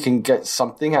think he can get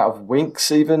something out of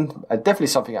Winks, even definitely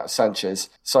something out of Sanchez.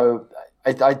 So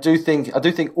I do think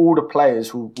all the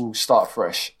players will start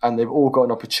fresh, and they've all got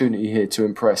an opportunity here to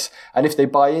impress. And if they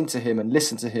buy into him and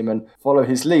listen to him and follow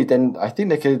his lead, then I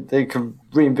think they can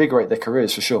reinvigorate their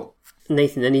careers for sure.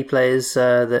 Nathan, any players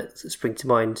that spring to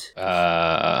mind?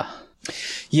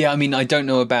 Yeah, I mean, I don't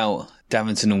know about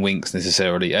Davinson and Winks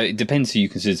necessarily. It depends who you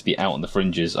consider to be out on the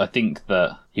fringes. I think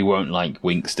that he won't like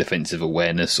Winks' defensive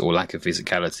awareness or lack of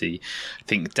physicality. I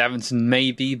think Davinson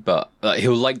maybe, but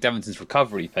he'll like Davinson's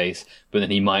recovery pace, but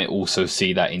then he might also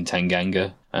see that in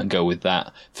Tanganga and go with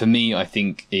that. For me, I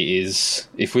think it is,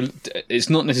 it's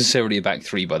not necessarily a back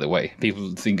three, by the way.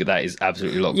 People think that is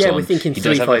absolutely locked on. Yeah, we're thinking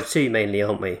 3-5-2 mainly,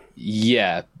 aren't we?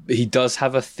 Yeah, he does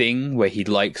have a thing where he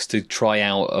likes to try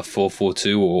out a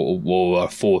 4-4-2 or a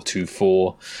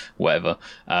 4-2-4, whatever,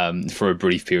 for a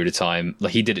brief period of time.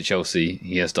 Like he did at Chelsea,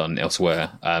 he has done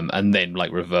elsewhere, and then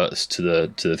like reverts to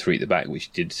the three at the back, which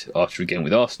he did after again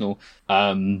with Arsenal.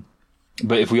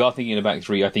 But if we are thinking of back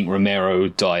three, I think Romero,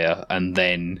 Dyer, and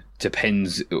then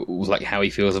depends like how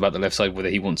he feels about the left side, whether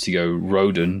he wants to go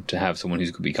Rodon to have someone who's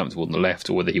going to be comfortable on the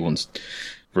left, or whether he wants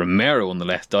Romero on the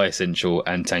left, Dyer central,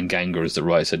 and Tanganga as the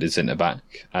right-sided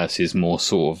centre-back as his more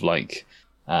sort of like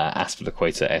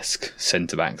Aspilicueta-esque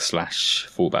centre-back /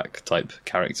 full-back type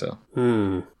character.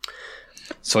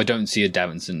 So I don't see a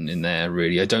Davinson in there,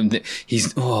 really. I don't think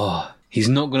he's not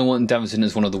going to want Davinson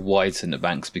as one of the wide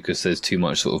centre-backs because there's too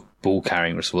much sort of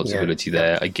ball-carrying responsibility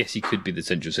there. I guess he could be the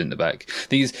central centre-back.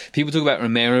 Thing is, people talk about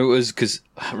Romero because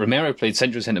Romero played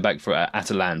central centre-back for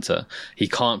Atalanta. He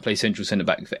can't play central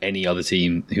centre-back for any other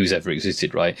team who's ever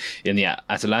existed, right? In the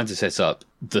Atalanta setup,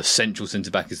 the central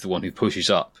centre-back is the one who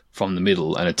pushes up from the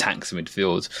middle and attacks the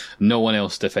midfield. No one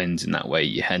else defends in that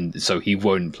way, and so he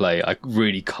won't play. I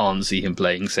really can't see him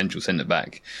playing central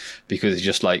centre-back because it's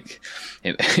just like,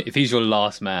 if he's your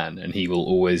last man and he will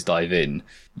always dive in,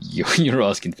 you're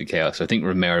asking for chaos. So I think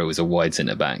Romero is a wide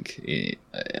centre-back,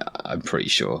 I'm pretty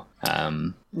sure.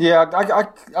 Yeah,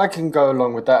 I can go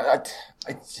along with that.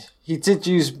 He did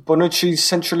use Bonucci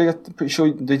centrally. I'm pretty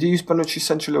sure. Did he use Bonucci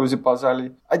centrally, or was it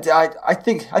Barzagli? I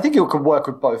think he could work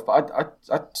with both, but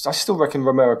I still reckon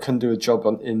Romero can do a job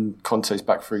in Conte's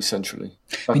back three centrally.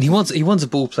 I mean, he wants a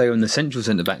ball player in the central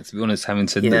centre back. To be honest, having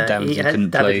said that Davinson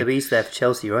couldn't play. David Luiz there for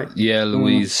Chelsea, right? Yeah,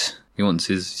 Luiz. He wants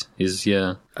his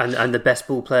yeah. And the best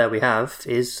ball player we have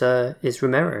is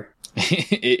Romero.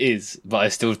 It is, but I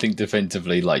still think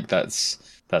defensively, like that's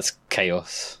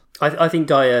chaos. I think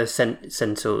Dyer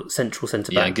central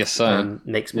centre back. Yeah, I guess so.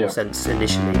 Makes more sense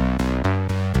initially.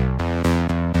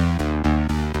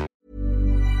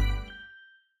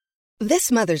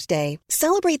 This Mother's Day,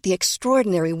 celebrate the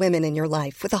extraordinary women in your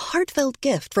life with a heartfelt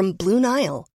gift from Blue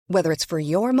Nile. Whether it's for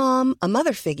your mom, a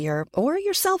mother figure, or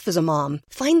yourself as a mom,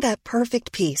 find that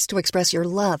perfect piece to express your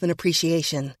love and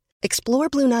appreciation. Explore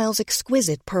Blue Nile's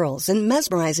exquisite pearls and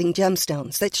mesmerizing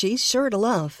gemstones that she's sure to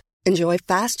love. Enjoy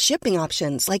fast shipping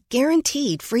options like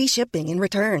guaranteed free shipping and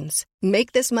returns.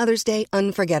 Make this Mother's Day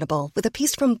unforgettable with a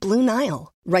piece from Blue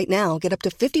Nile. Right now, get up to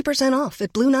 50% off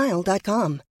at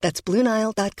BlueNile.com. That's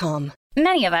BlueNile.com.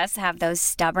 Many of us have those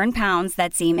stubborn pounds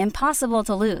that seem impossible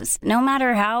to lose, no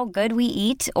matter how good we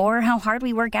eat or how hard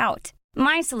we work out.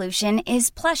 My solution is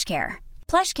PlushCare.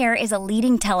 PlushCare is a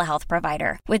leading telehealth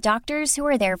provider with doctors who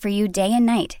are there for you day and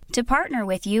night to partner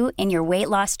with you in your weight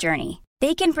loss journey.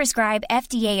 They can prescribe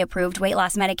FDA-approved weight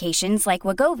loss medications like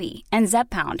Wegovy and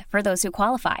Zepbound for those who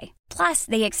qualify. Plus,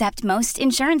 they accept most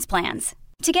insurance plans.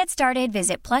 To get started,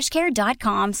 visit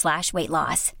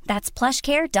plushcare.com/weightloss. That's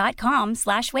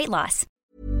plushcare.com/weightloss.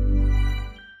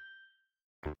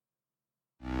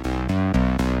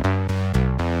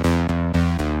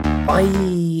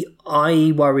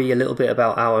 I worry a little bit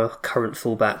about our current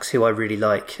fullbacks, who I really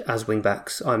like as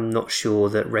wingbacks. I'm not sure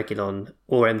that Reguilon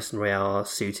or Emerson Royal are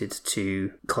suited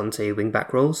to Conte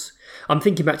wingback roles. I'm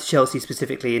thinking back to Chelsea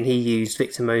specifically, and he used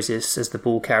Victor Moses as the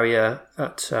ball carrier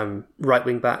at right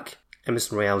wingback.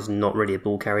 Emerson Royal's not really a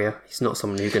ball carrier. He's not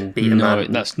someone who can beat a man. No,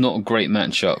 that's not a great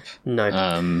matchup.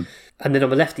 No. And then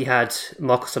on the left, he had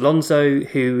Marcos Alonso,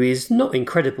 who is not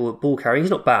incredible at ball carrying.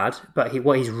 He's not bad, but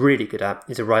what he's really good at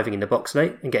is arriving in the box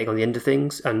late and getting on the end of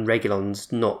things. And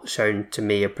Reguilon's not shown to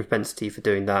me a propensity for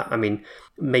doing that. I mean,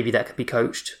 maybe that could be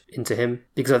coached into him,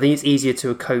 because I think it's easier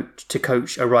to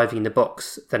coach arriving in the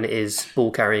box than it is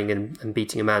ball carrying and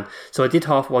beating a man. So I did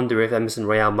half wonder if Emerson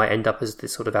Royal might end up as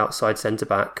this sort of outside centre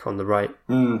back on the right.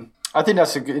 I think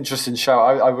that's an interesting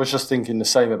shout. I was just thinking the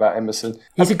same about Emerson.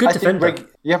 He's a good defender.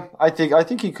 I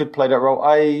think he could play that role.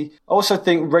 I also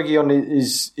think Reguilon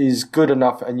is good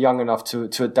enough and young enough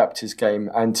to adapt his game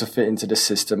and to fit into the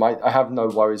system. I have no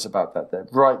worries about that there.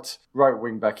 Right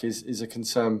wing back is a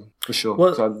concern for sure.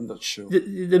 Well, so I'm not sure.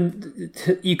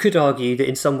 You could argue that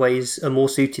in some ways a more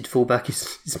suited fullback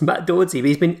is Matt Doherty, but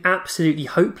he's been absolutely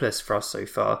hopeless for us so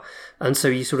far. And so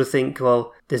you sort of think,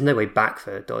 well, there's no way back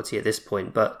for Doherty at this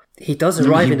point, but he does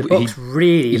arrive in the box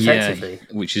really effectively.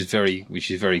 Yeah, which is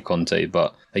very Conte.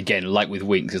 But again, like with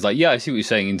Winks, it's like, yeah, I see what you're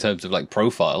saying in terms of like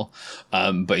profile,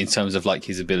 but in terms of like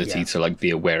his ability to like be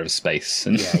aware of space,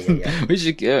 and which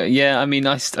I mean,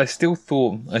 I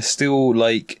still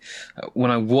like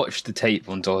when I watched the tape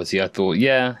on Doherty, I thought,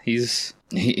 yeah, he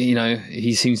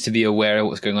seems to be aware of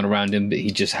what's going on around him, but he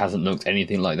just hasn't looked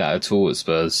anything like that at all at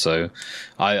Spurs. So,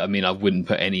 I mean, I wouldn't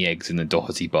put any eggs in the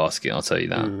Doherty basket, I'll tell you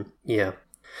that. Yeah.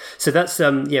 So that's,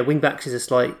 wing backs is a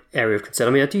slight area of concern.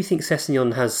 I mean, I do think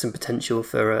Sessegnon has some potential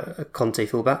for a Conte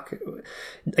fullback.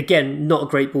 Again, not a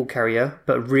great ball carrier,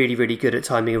 but really, really good at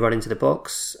timing a run into the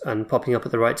box and popping up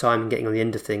at the right time and getting on the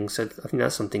end of things. So I think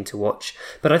that's something to watch.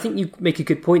 But I think you make a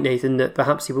good point, Nathan, that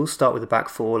perhaps he will start with a back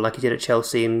four like he did at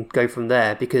Chelsea and go from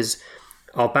there, because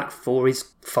our back four is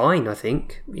fine, I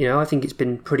think. I think it's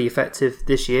been pretty effective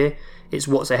this year. It's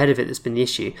what's ahead of it that's been the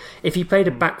issue. If you played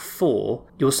a back four,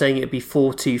 you're saying it'd be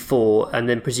 4-2-4, and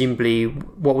then presumably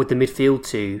what would the midfield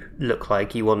two look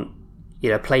like? You want,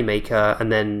 a playmaker and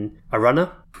then a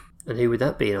runner? And who would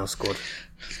that be in our squad?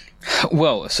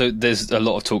 Well, so there's a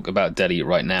lot of talk about Dele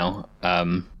right now,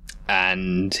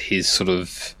 and his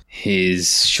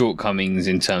shortcomings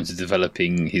in terms of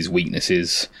developing his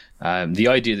weaknesses. The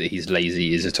idea that he's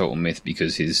lazy is a total myth,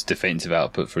 because his defensive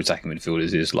output for attacking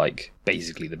midfielders is like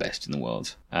basically the best in the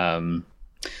world.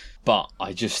 But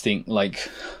I just think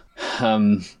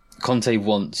Conte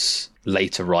wants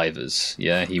late arrivers.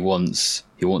 Yeah, he wants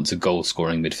a goal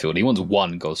scoring midfielder. He wants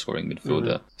one goal scoring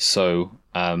midfielder. So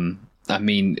I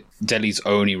mean, Dele's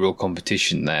only real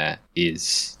competition there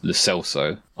is Lo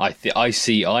Celso. I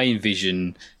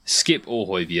envision Skip or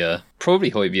Højbjerg,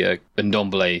 probably Højbjerg,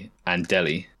 Ndombele and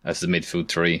Dele as the midfield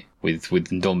three, with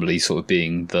Ndombele sort of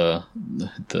being the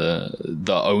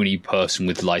only person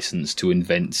with license to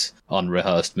invent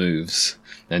unrehearsed moves,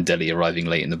 and Dele arriving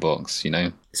late in the box.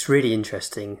 It's really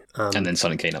interesting. And then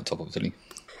Son and Kane up top, obviously.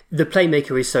 The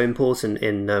playmaker is so important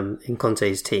in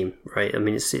Conte's team, right? I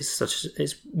mean,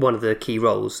 it's one of the key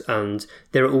roles, and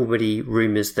there are already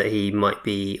rumours that he might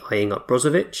be eyeing up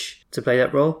Brozovic to play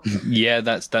that role. Yeah,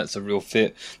 that's a real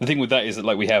fit. The thing with that is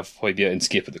that we have Højbjerg and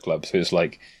Skip at the club, so it's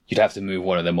like you'd have to move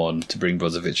one of them on to bring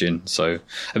Brozovic in. So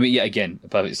I mean, yeah, again, a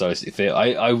perfect stylistic fit.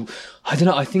 I don't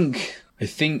know. I think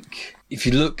if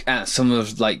you look at some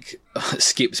of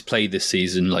Skip's play this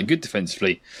season, good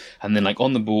defensively, and then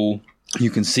on the ball, you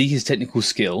can see his technical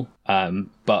skill,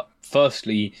 but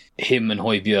firstly, him and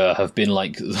Højbjerg have been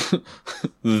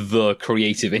the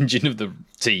creative engine of the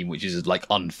team, which is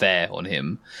unfair on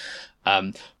him.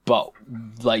 But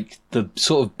the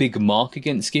sort of big mark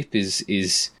against Skip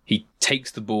is he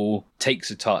takes the ball,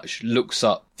 takes a touch, looks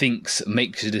up, thinks,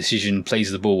 makes a decision, plays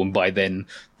the ball, and by then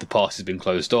the pass has been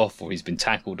closed off or he's been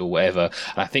tackled or whatever.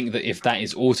 And I think that if that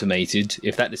is automated,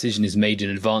 if that decision is made in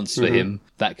advance for him,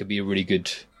 that could be a really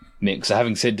good mix. So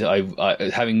having said,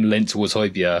 having lent towards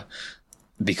Højbjerg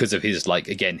because of his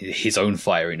his own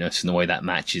fieriness and the way that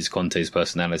matches Conte's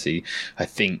personality, I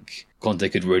think Conte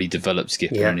could really develop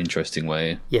Skip in an interesting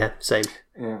way. Yeah, same.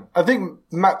 Yeah, I think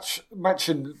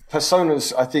matching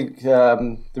personas. I think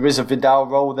there is a Vidal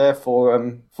role there for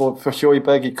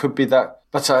Højbjerg. It could be that.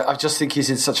 But I just think he's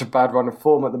in such a bad run of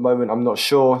form at the moment. I'm not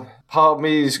sure. Part of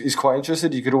me is quite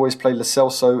interested. You could always play Lo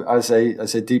Celso as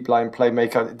a deep line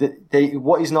playmaker.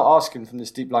 What he's not asking from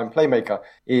this deep line playmaker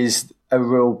is a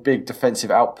real big defensive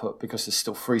output, because there's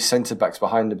still three centre backs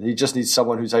behind him. He just needs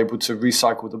someone who's able to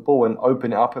recycle the ball and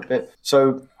open it up a bit.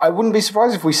 So I wouldn't be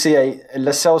surprised if we see a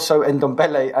Lo Celso,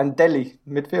 Ndombele and Dele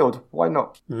midfield. Why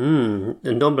not?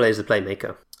 Ndombele is the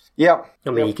playmaker. Yeah, I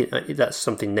mean, that's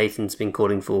something Nathan's been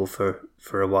calling for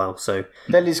a while. So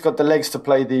Dele's got the legs to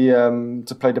play the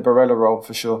Barella role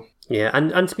for sure. Yeah,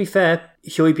 and to be fair,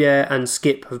 Højbjerg and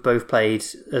Skip have both played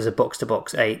as a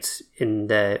box-to-box 8 in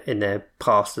their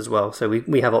past as well, so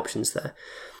we have options there.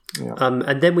 Yeah.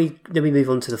 And then we move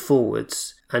on to the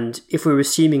forwards, and if we're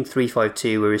assuming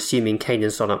 3-5-2, we're assuming Kane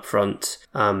and Son up front.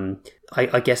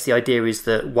 I guess the idea is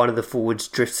that one of the forwards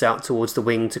drifts out towards the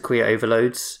wing to create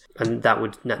overloads, and that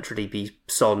would naturally be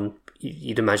Son.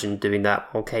 You'd imagine doing that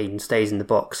while Kane stays in the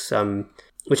box,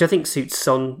 which I think suits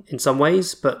Son in some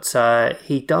ways, but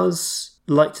he does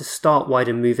like to start wide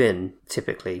and move in,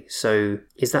 typically. So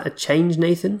is that a change,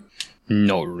 Nathan?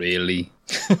 Not really.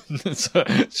 That's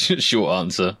a short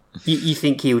answer. You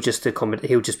think he'll just be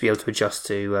able to adjust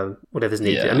to whatever's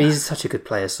needed? Yeah. I mean, he's such a good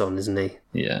player, Son, isn't he?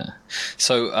 Yeah.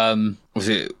 So was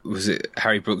it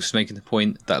Harry Brooks making the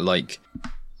point that like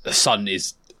Son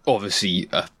is obviously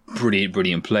a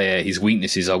brilliant player. His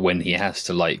weaknesses are when he has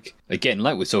to, like, again,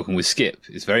 like we're talking with Skip,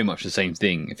 it's very much the same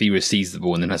thing. If he receives the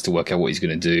ball and then has to work out what he's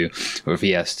going to do, or if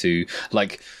he has to,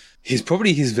 like, his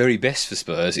very best for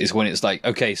Spurs is when it's like,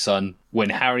 okay, Son,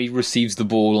 when Harry receives the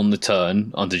ball on the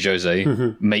turn under Jose,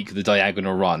 make the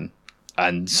diagonal run.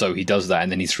 And so he does that,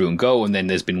 and then he's through on goal, and then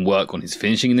there's been work on his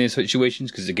finishing in those situations,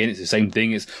 because again, it's the same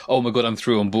thing. It's, oh my God, I'm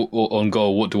through on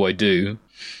goal, what do I do?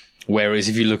 Whereas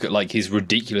if you look at like his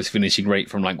ridiculous finishing rate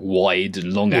from like wide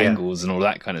and long angles and all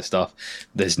that kind of stuff,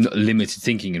 there's limited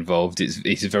thinking involved.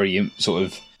 It's a very sort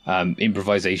of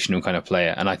improvisational kind of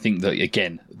player, and I think that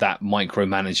again that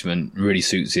micromanagement really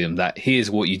suits him. That here's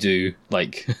what you do,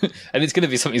 like, and it's going to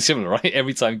be something similar, right?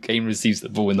 Every time Kane receives the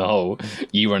ball in the hole,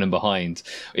 you run him behind.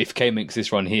 If Kane makes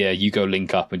this run here, you go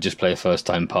link up and just play a first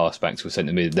time pass back to a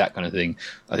centre mid, that kind of thing.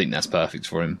 I think that's perfect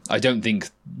for him. I don't think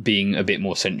being a bit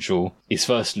more central is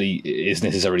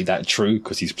necessarily that true,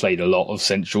 because he's played a lot of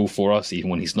central for us, even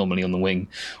when he's normally on the wing,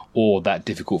 or that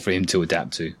difficult for him to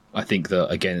adapt to. I think that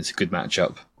again it's a good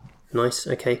matchup. Nice,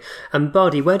 okay. And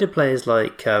Bardi, where do players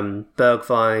like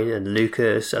Bergwijn and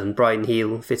Lucas and Brighton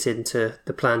Heel fit into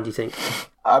the plan, do you think?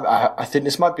 I think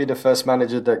this might be the first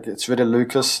manager that gets rid of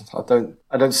Lucas.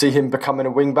 I don't see him becoming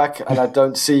a wing back, and I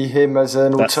don't see him as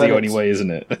an alternate. That's the only way, isn't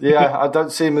it? Yeah, I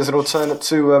don't see him as an alternate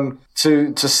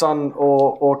to Son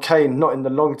or Kane, not in the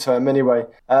long term anyway.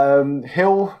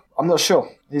 Hill, I'm not sure.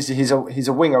 He's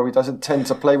a winger. He doesn't tend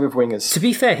to play with wingers. To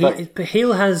be fair,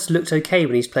 Hill has looked okay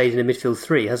when he's played in a midfield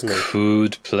 3, hasn't he?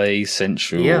 Could play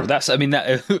central. Yeah.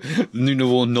 Nuno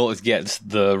will not get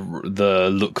the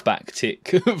look back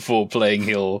tick for playing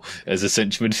Hill as a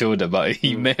central midfielder, but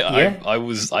he may. Yeah. I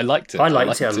liked it. I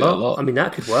liked it a lot. I mean,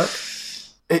 that could work.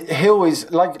 Hill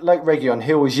is like Reguilon.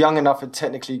 Hill is young enough and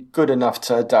technically good enough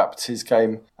to adapt his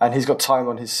game, and he's got time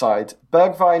on his side.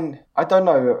 Bergwijn, I don't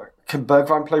know. Can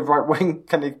Bergwijn play right wing?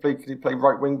 Can he play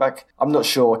right wing back? I'm not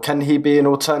sure. Can he be an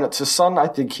alternate to Son? I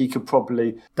think he could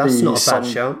probably. That's not a bad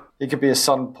shout. He could be a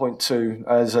Son 0.2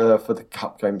 as for the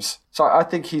cup games. So I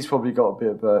think he's probably got a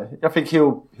bit of I think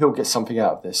he'll get something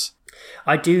out of this.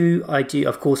 I do.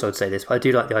 Of course, I would say this, but I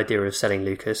do like the idea of selling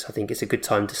Lucas. I think it's a good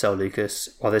time to sell Lucas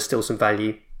while there's still some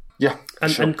value. Yeah,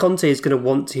 and Conte is going to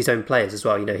want his own players as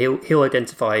well. You know, he'll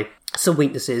identify some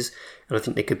weaknesses, and I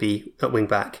think they could be at wing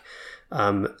back.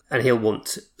 And he'll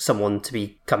want someone to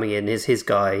be coming in as his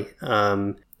guy.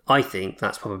 I think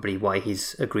that's probably why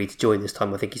he's agreed to join this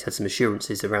time. I think he's had some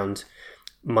assurances around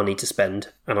money to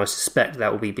spend, and I suspect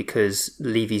that will be because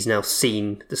Levy's now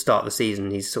seen the start of the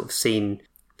season. He's sort of seen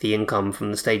the income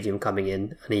from the stadium coming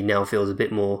in, and he now feels a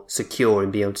bit more secure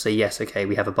in being able to say, yes, okay,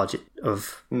 we have a budget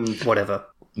of whatever.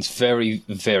 It's very,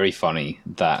 very funny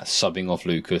that subbing off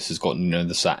Lucas has gotten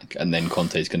the sack, and then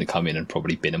Conte's going to come in and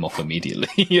probably bin him off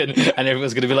immediately, and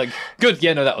everyone's going to be like, "Good,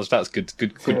 yeah, no, that's good,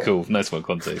 cool, nice one,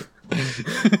 Conte."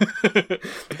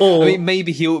 Or I mean,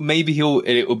 maybe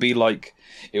it will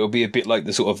be a bit like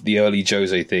the sort of the early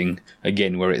Jose thing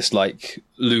again, where it's like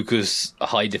Lucas,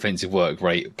 high defensive work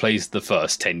rate, plays the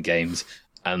first 10 games.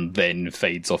 And then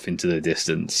fades off into the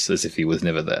distance as if he was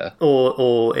never there.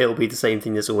 Or it'll be the same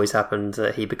thing that's always happened,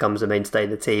 that he becomes a mainstay in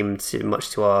the team,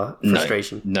 much to our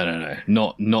frustration. No.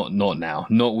 Not now.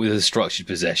 Not with a structured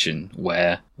possession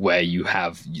where you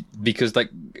have... Because like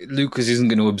Lucas isn't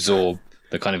going to absorb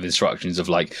the kind of instructions of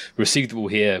like, receive the ball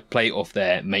here, play it off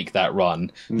there, make that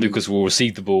run. Lucas will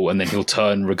receive the ball and then he'll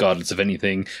turn regardless of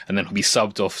anything, and then he'll be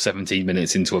subbed off 17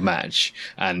 minutes into a match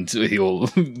and he'll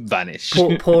vanish.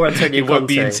 Poor Antonio He won't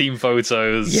be in team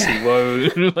photos. Yeah. He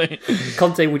won't.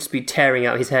 Conte would just be tearing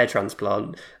out his hair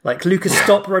transplant. Like, Lucas,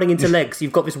 stop running into legs.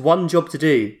 You've got this one job to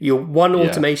do. Your one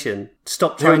automation.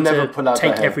 Stop trying to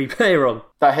take every player on.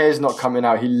 That hair's not coming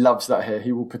out. He loves that hair.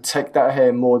 He will protect that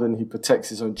hair more than he protects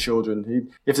his own children.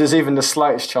 If there's even the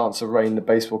slightest chance of rain, the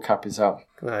baseball cap is out.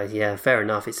 Yeah, fair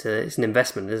enough. It's an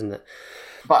investment, isn't it?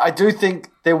 But I do think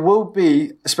there will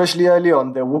be, especially early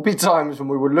on, there will be times when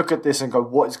we will look at this and go,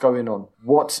 what is going on?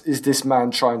 What is this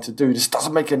man trying to do? This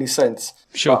doesn't make any sense.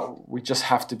 Sure. But we just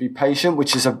have to be patient,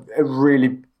 which is a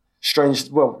really strange...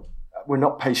 Well, we're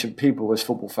not patient people as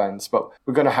football fans, but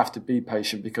we're going to have to be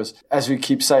patient because, as we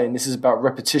keep saying, this is about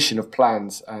repetition of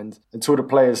plans. And until the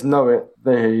players know it,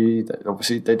 they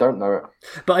obviously don't know it.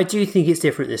 But I do think it's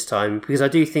different this time because I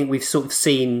do think we've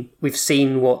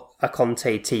seen what a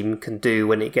Conte team can do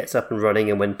when it gets up and running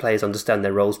and when players understand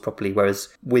their roles properly. Whereas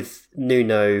with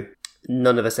Nuno,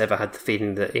 none of us ever had the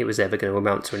feeling that it was ever going to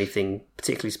amount to anything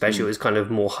particularly special. It was kind of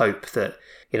more hope that,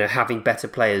 having better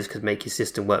players could make his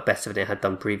system work better than it had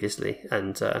done previously.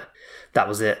 And that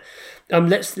was it.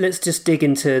 Let's just dig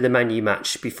into the Man U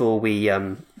match before we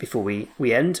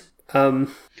end.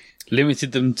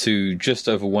 Limited them to just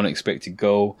over 1 expected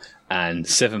goal and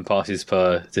 7 passes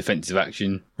per defensive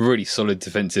action. Really solid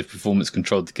defensive performance,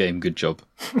 controlled the game. Good job.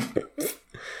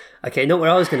 Okay, not where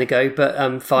I was going to go,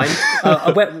 but fine.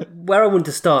 Where I wanted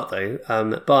to start,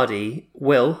 though, Bardi,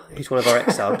 Will, who's one of our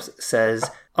ex-subs,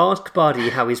 says, ask Bardi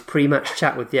how his pre-match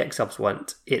chat with the ex-subs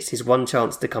went. It's his one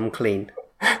chance to come clean.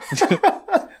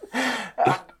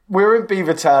 We were in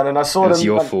Beavertown and I saw them. It's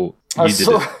your fault. I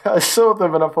saw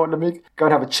them and I thought, let me go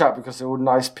and have a chat because they're all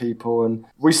nice people. And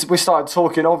we started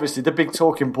talking. Obviously, the big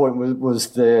talking point was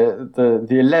the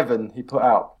 11 he put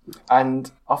out. And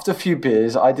after a few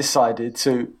beers, I decided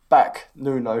to back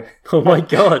Nuno. Oh my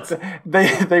God!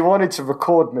 They wanted to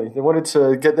record me. They wanted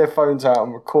to get their phones out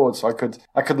and record, so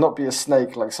I could not be a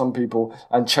snake like some people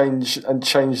and change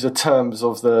the terms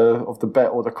of the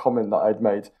bet or the comment that I'd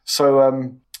made.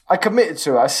 So I committed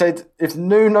to it. I said, if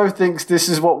Nuno thinks this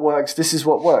is what works, this is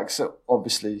what works. So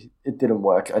obviously, it didn't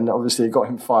work, and obviously it got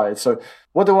him fired. So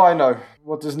what do I know?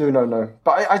 What does Nuno know?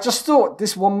 But I just thought,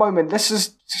 this one moment, let's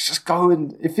just go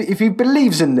and if he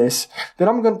believes in this,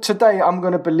 then today I'm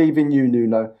going to believe in you,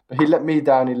 Nuno. But he let me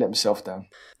down. He let himself down.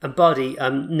 And Bardi,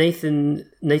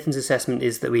 Nathan's assessment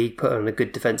is that we put on a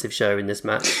good defensive show in this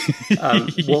match.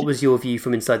 What was your view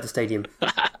from inside the stadium?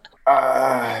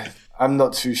 I'm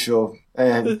not too sure.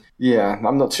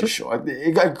 I'm not too sure.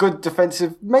 A good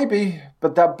defensive, maybe,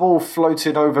 but that ball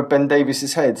floated over Ben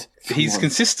Davies's head. He's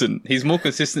consistent. He's more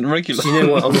consistent and regular. You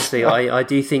know what? Honestly, I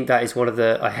do think that is one of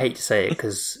the... I hate to say it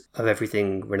because of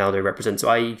everything Ronaldo represents.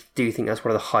 I do think that's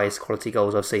one of the highest quality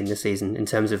goals I've seen this season in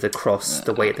terms of the cross,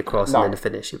 the weight of the cross, and then the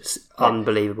finish. It was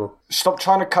unbelievable. Stop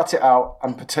trying to cut it out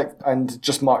and protect and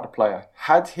just mark the player.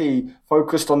 Had he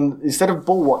focused on, instead of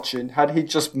ball watching, had he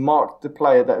just marked the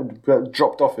player that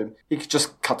dropped off him, he could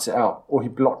just cut it out or he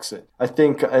blocks it. I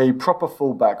think a proper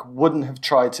fullback wouldn't have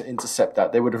tried to intercept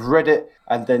that. They would have read it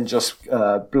and then just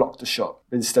blocked the shot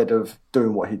instead of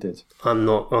doing what he did. I'm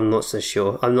not so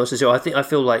sure. I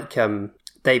feel like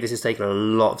Davies has taken a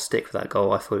lot of stick for that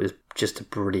goal. I thought it was just a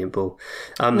brilliant ball.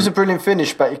 It was a brilliant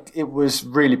finish, but it was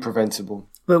really preventable.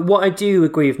 But what I do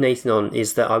agree with Nathan on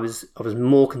is that I was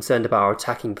more concerned about our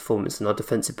attacking performance than our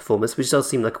defensive performance, which does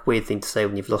seem like a weird thing to say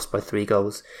when you've lost by 3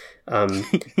 goals.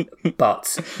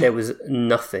 But there was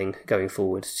nothing going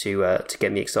forward to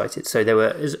get me excited. So there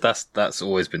were. That's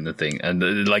always been the thing, and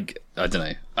I don't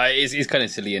know. It's kind of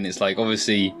silly, and it's like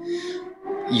obviously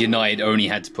United only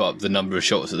had to put up the number of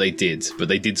shots that they did, but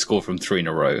they did score from 3 in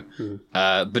a row.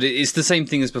 But it's the same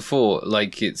thing as before.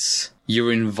 Like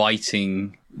you're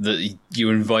inviting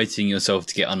yourself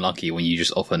to get unlucky when you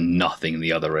just offer nothing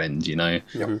the other end, you know?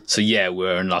 Yeah. So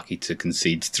we're unlucky to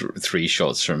concede 3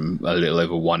 shots from a little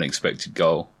over 1 expected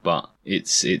goal, but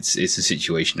it's a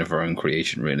situation of our own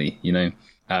creation, really, you know?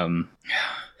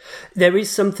 There is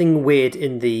something weird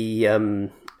in the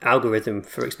algorithm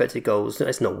for expected goals. No,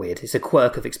 it's not weird. It's a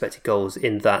quirk of expected goals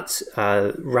in that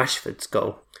Rashford's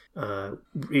goal,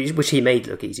 which he made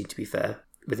look easy, to be fair,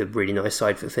 with a really nice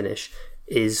side foot finish,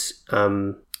 is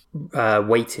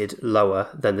weighted lower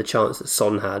than the chance that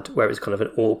Son had, where it was kind of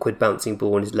an awkward bouncing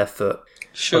ball on his left foot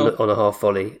on a half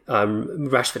volley.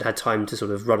 Rashford had time to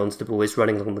sort of run onto the ball. He's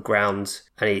running along the ground,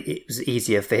 and it was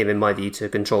easier for him, in my view, to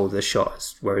control the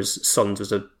shot, whereas Son's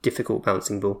was a difficult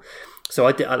bouncing ball. So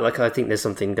I think there's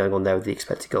something going on there with the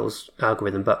expected goals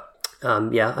algorithm. But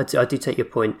I do take your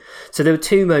point. So there were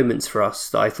 2 moments for us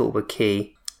that I thought were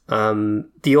key.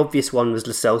 The obvious one was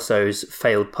Lo Celso's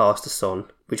failed pass to Son,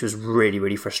 which was really,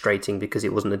 really frustrating because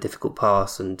it wasn't a difficult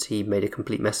pass and he made a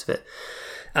complete mess of it.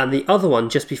 And the other one,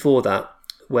 just before that,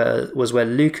 was where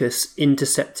Lucas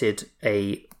intercepted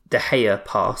a De Gea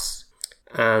pass,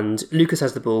 and Lucas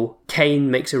has the ball.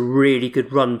 Kane makes a really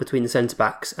good run between the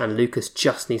centre-backs, and Lucas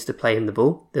just needs to play him the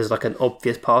ball. There's like an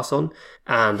obvious pass on,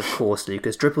 and of course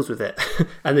Lucas dribbles with it,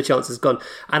 and the chance is gone.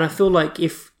 And I feel like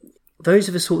if those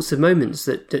are the sorts of moments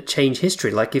that change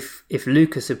history. Like if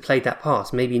Lucas had played that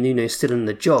pass, maybe Nuno's still in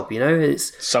the job,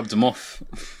 It's subbed him off.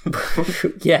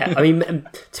 Yeah, I mean,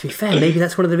 to be fair, maybe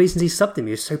that's one of the reasons he subbed him.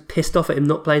 He was so pissed off at him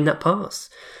not playing that pass.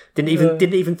 Didn't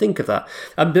even think of that.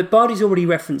 But Bardi's already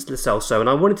referenced Lo Celso, and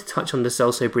I wanted to touch on Lo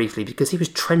Celso briefly because he was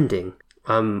trending,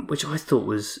 which I thought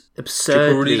was absurdly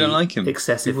People really don't like him.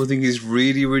 Excessive. People think he's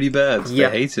really, really bad. Yeah.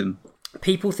 They hate him.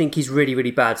 People think he's really,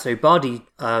 really bad. So Bardi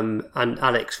and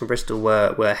Alex from Bristol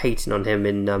were hating on him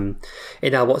in our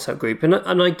WhatsApp group, and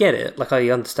I get it. Like, I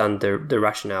understand the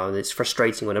rationale, and it's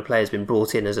frustrating when a player's been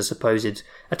brought in as a supposed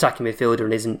attacking midfielder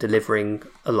and isn't delivering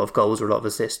a lot of goals or a lot of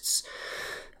assists.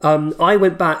 I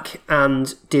went back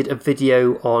and did a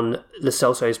video on Lo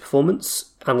Celso's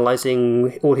performance,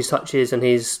 analysing all his touches and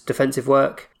his defensive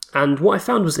work. And what I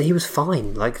found was that he was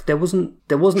fine. Like, there wasn't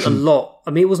a lot.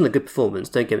 I mean, it wasn't a good performance,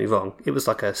 don't get me wrong. It was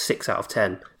like a 6 out of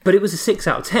 10. But it was a 6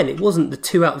 out of 10. It wasn't the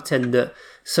 2 out of 10 that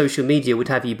social media would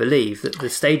have you believe, that the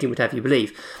stadium would have you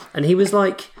believe. And he was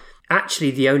like,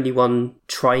 actually the only one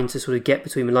trying to sort of get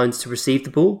between the lines to receive the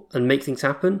ball and make things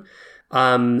happen.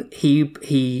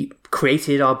 He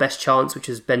created our best chance, which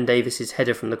was Ben Davis's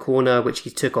header from the corner, which he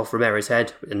took off Romero's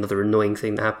head. Another annoying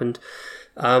thing that happened.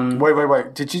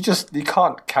 Wait. You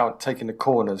can't count taking the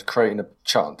corner as creating a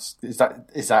chance. Is that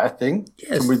a thing?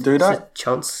 Yes, can we do that? It's a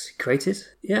chance created.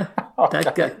 Yeah. Okay.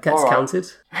 That gets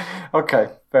counted. Okay,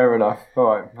 fair enough. All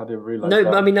right, I didn't realise that.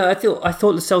 No, I mean, I thought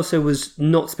Lo Celso was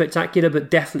not spectacular, but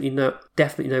definitely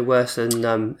no worse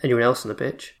than anyone else on the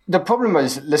pitch. The problem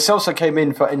is Lo Celso came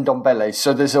in for Ndombele,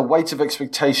 so there's a weight of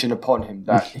expectation upon him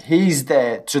that he's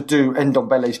there to do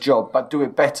Ndombele's job, but do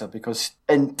it better because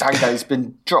Ntanga's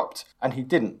been dropped, and he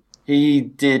didn't. He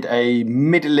did a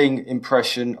middling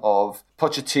impression of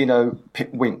Pochettino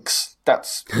Winks.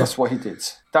 That's what he did.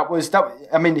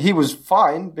 I mean, he was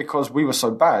fine because we were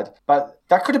so bad, but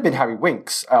that could have been Harry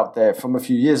Winks out there from a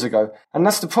few years ago. And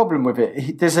that's the problem with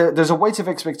it. There's a weight of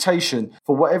expectation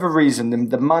for whatever reason,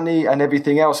 the money and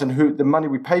everything else, and the money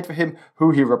we paid for him,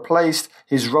 who he replaced,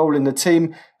 his role in the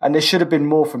team, and there should have been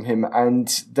more from him,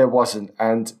 and there wasn't.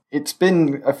 And it's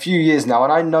been a few years now,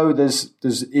 and I know there's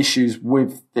issues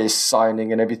with this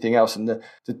signing and everything else, and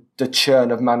the churn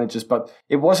of managers, but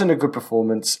it wasn't a good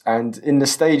performance. And in the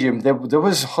stadium, there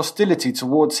was hostility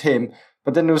towards him,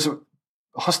 but then there was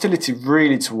hostility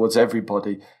really towards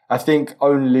everybody. I think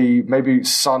only maybe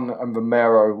Son and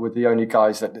Romero were the only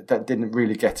guys that didn't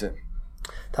really get it.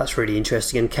 That's really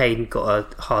interesting. And Kane got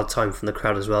a hard time from the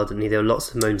crowd as well, didn't he? There were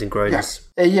lots of moans and groans.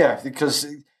 Yeah, because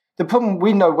the problem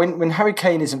we know, when Harry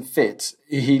Kane isn't fit,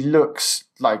 he looks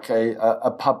like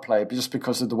a pub player just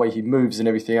because of the way he moves and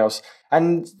everything else.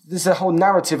 And there's a whole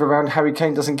narrative around Harry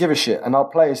Kane doesn't give a shit and our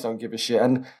players don't give a shit.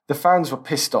 And the fans were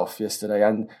pissed off yesterday.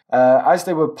 And as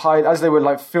they were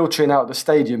like filtering out the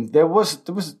stadium, there was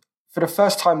for the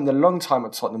first time in a long time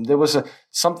at Tottenham, there was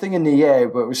something in the air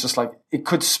where it was just like, it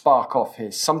could spark off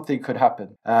here. Something could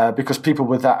happen because people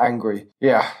were that angry.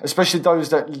 Yeah, especially those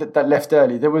that left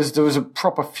early. There was a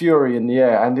proper fury in the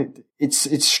air, and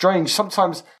it's strange.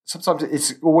 Sometimes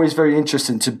it's always very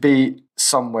interesting to be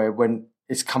somewhere when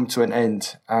it's come to an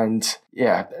end. And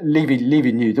yeah, Levy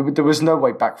knew there was no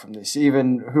way back from this.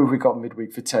 Even who we got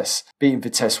midweek, Vitesse, beating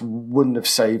Vitesse wouldn't have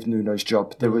saved Nuno's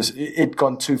job. It'd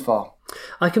gone too far.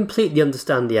 I completely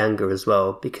understand the anger as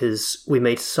well, because we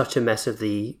made such a mess of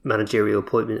the managerial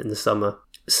appointment in the summer.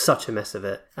 Such a mess of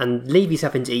it. And Levy's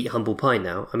having to eat humble pie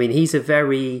now. I mean, he's a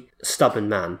very stubborn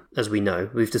man, as we know.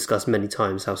 We've discussed many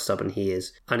times how stubborn he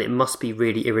is. And it must be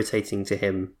really irritating to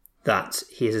him that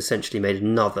he has essentially made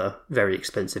another very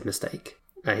expensive mistake.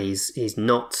 He's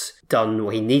not done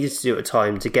what he needed to do at the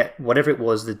time to get whatever it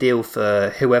was, the deal for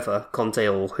whoever, Conte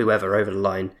or whoever, over the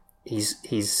line.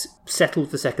 He's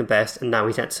settled for second best, and now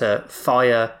he's had to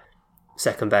fire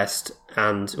second best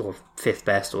or fifth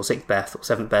best or sixth best or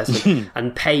seventh best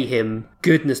and pay him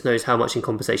goodness knows how much in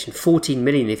compensation. 14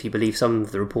 million if you believe some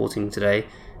of the reporting today.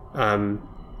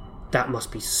 That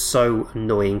must be so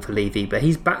annoying for Levy, but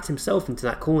he's backed himself into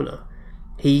that corner.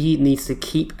 He needs to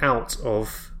keep out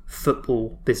of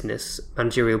football business,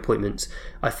 managerial appointments.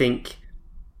 I think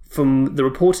from the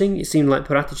reporting, it seemed like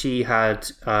Paratici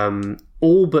had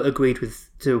all but agreed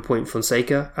to appoint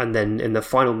Fonseca, and then in the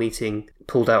final meeting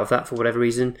pulled out of that for whatever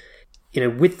reason. You know,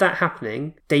 with that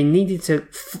happening, they needed to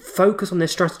focus on their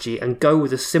strategy and go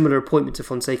with a similar appointment to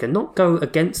Fonseca, not go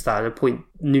against that and appoint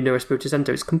Nuno Espirito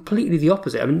Santo. It's completely the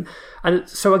opposite. I mean, and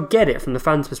so I get it from the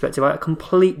fans' perspective. I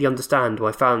completely understand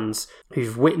why fans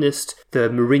who've witnessed the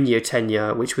Mourinho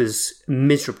tenure, which was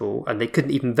miserable, and they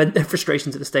couldn't even vent their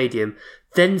frustrations at the stadium,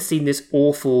 then seen this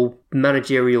awful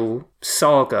managerial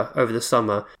saga over the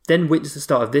summer, then witnessed the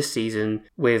start of this season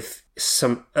with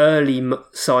some early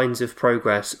signs of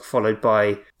progress followed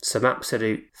by some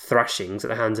absolute thrashings at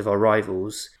the hands of our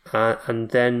rivals. And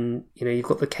then, you've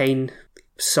got the Kane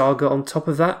saga on top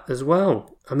of that as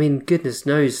well. I mean, goodness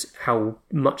knows how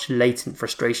much latent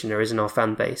frustration there is in our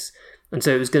fan base. And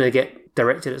so it was going to get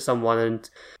directed at someone, and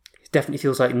it definitely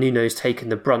feels like Nuno's taken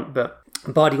the brunt. But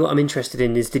Bardi, what I'm interested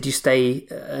in is, did you stay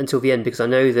until the end? Because I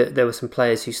know that there were some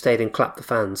players who stayed and clapped the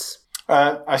fans.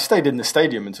 I stayed in the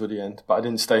stadium until the end, but I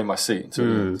didn't stay in my seat until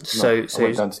the end. No,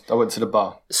 I went to the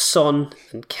bar. Son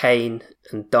and Kane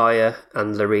and Dyer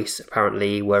and Lloris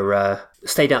apparently were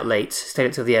stayed out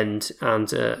till the end, and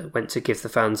went to give the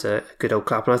fans a good old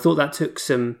clap. And I thought that took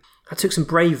some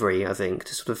bravery, I think,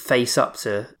 to sort of face up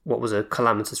to what was a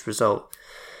calamitous result.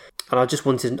 And I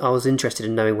was interested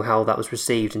in knowing how that was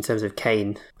received in terms of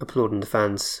Kane applauding the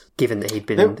fans, given that he'd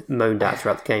been moaned at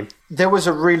throughout the game. There was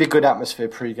a really good atmosphere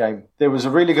pre-game. There was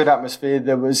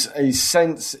a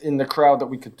sense in the crowd that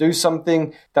we could do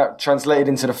something. That translated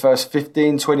into the first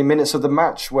 15, 20 minutes of the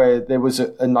match, where there was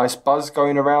a nice buzz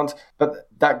going around. But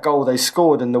that goal they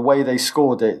scored, and the way they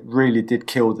scored it, really did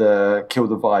kill the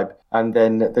vibe. And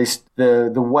then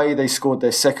the way they scored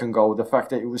their second goal, the fact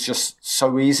that it was just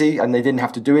so easy and they didn't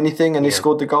have to do anything, and they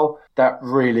scored the goal, that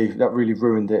really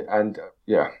ruined it. And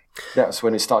that's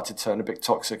when it started to turn a bit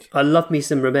toxic. I love me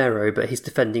some Romero, but his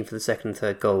defending for the second and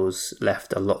third goals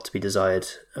left a lot to be desired,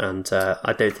 and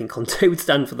I don't think Conte would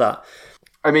stand for that.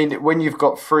 I mean, when you've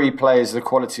got three players, the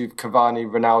quality of Cavani,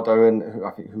 Ronaldo, and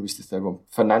I think who was the third one?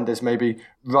 Fernandes, maybe,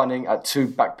 running at two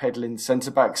backpedaling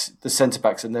centre-backs, the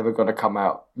centre-backs are never going to come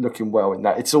out looking well in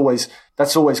that. That's always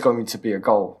going to be a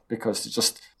goal, because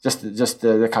just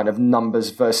the kind of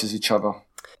numbers versus each other.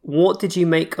 What did you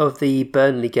make of the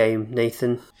Burnley game,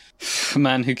 Nathan?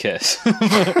 Man, who cares?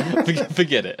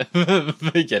 Forget it.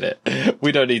 Forget it.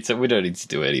 We don't need to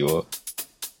do it anymore.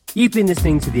 You've been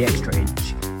listening to The Extra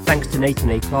Inch. Thanks to Nathan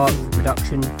A. Clark for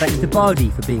production. Thanks to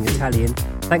Bardi for being Italian.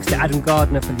 Thanks to Adam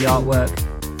Gardner for the artwork.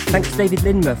 Thanks to David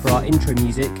Lindmer for our intro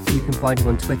music. You can find him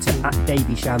on Twitter at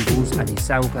DavyShambles and his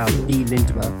SoundCloud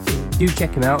DLindmer. Do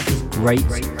check him out, he's great.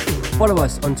 Follow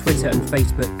us on Twitter and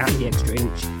Facebook at The Extra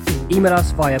Inch. Email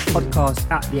us via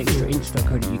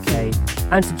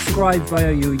podcast@theextrainch.co.uk and subscribe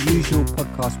via your usual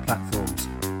podcast platforms.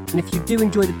 And if you do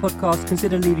enjoy the podcast,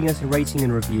 consider leaving us a rating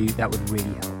and review, that would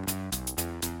really help.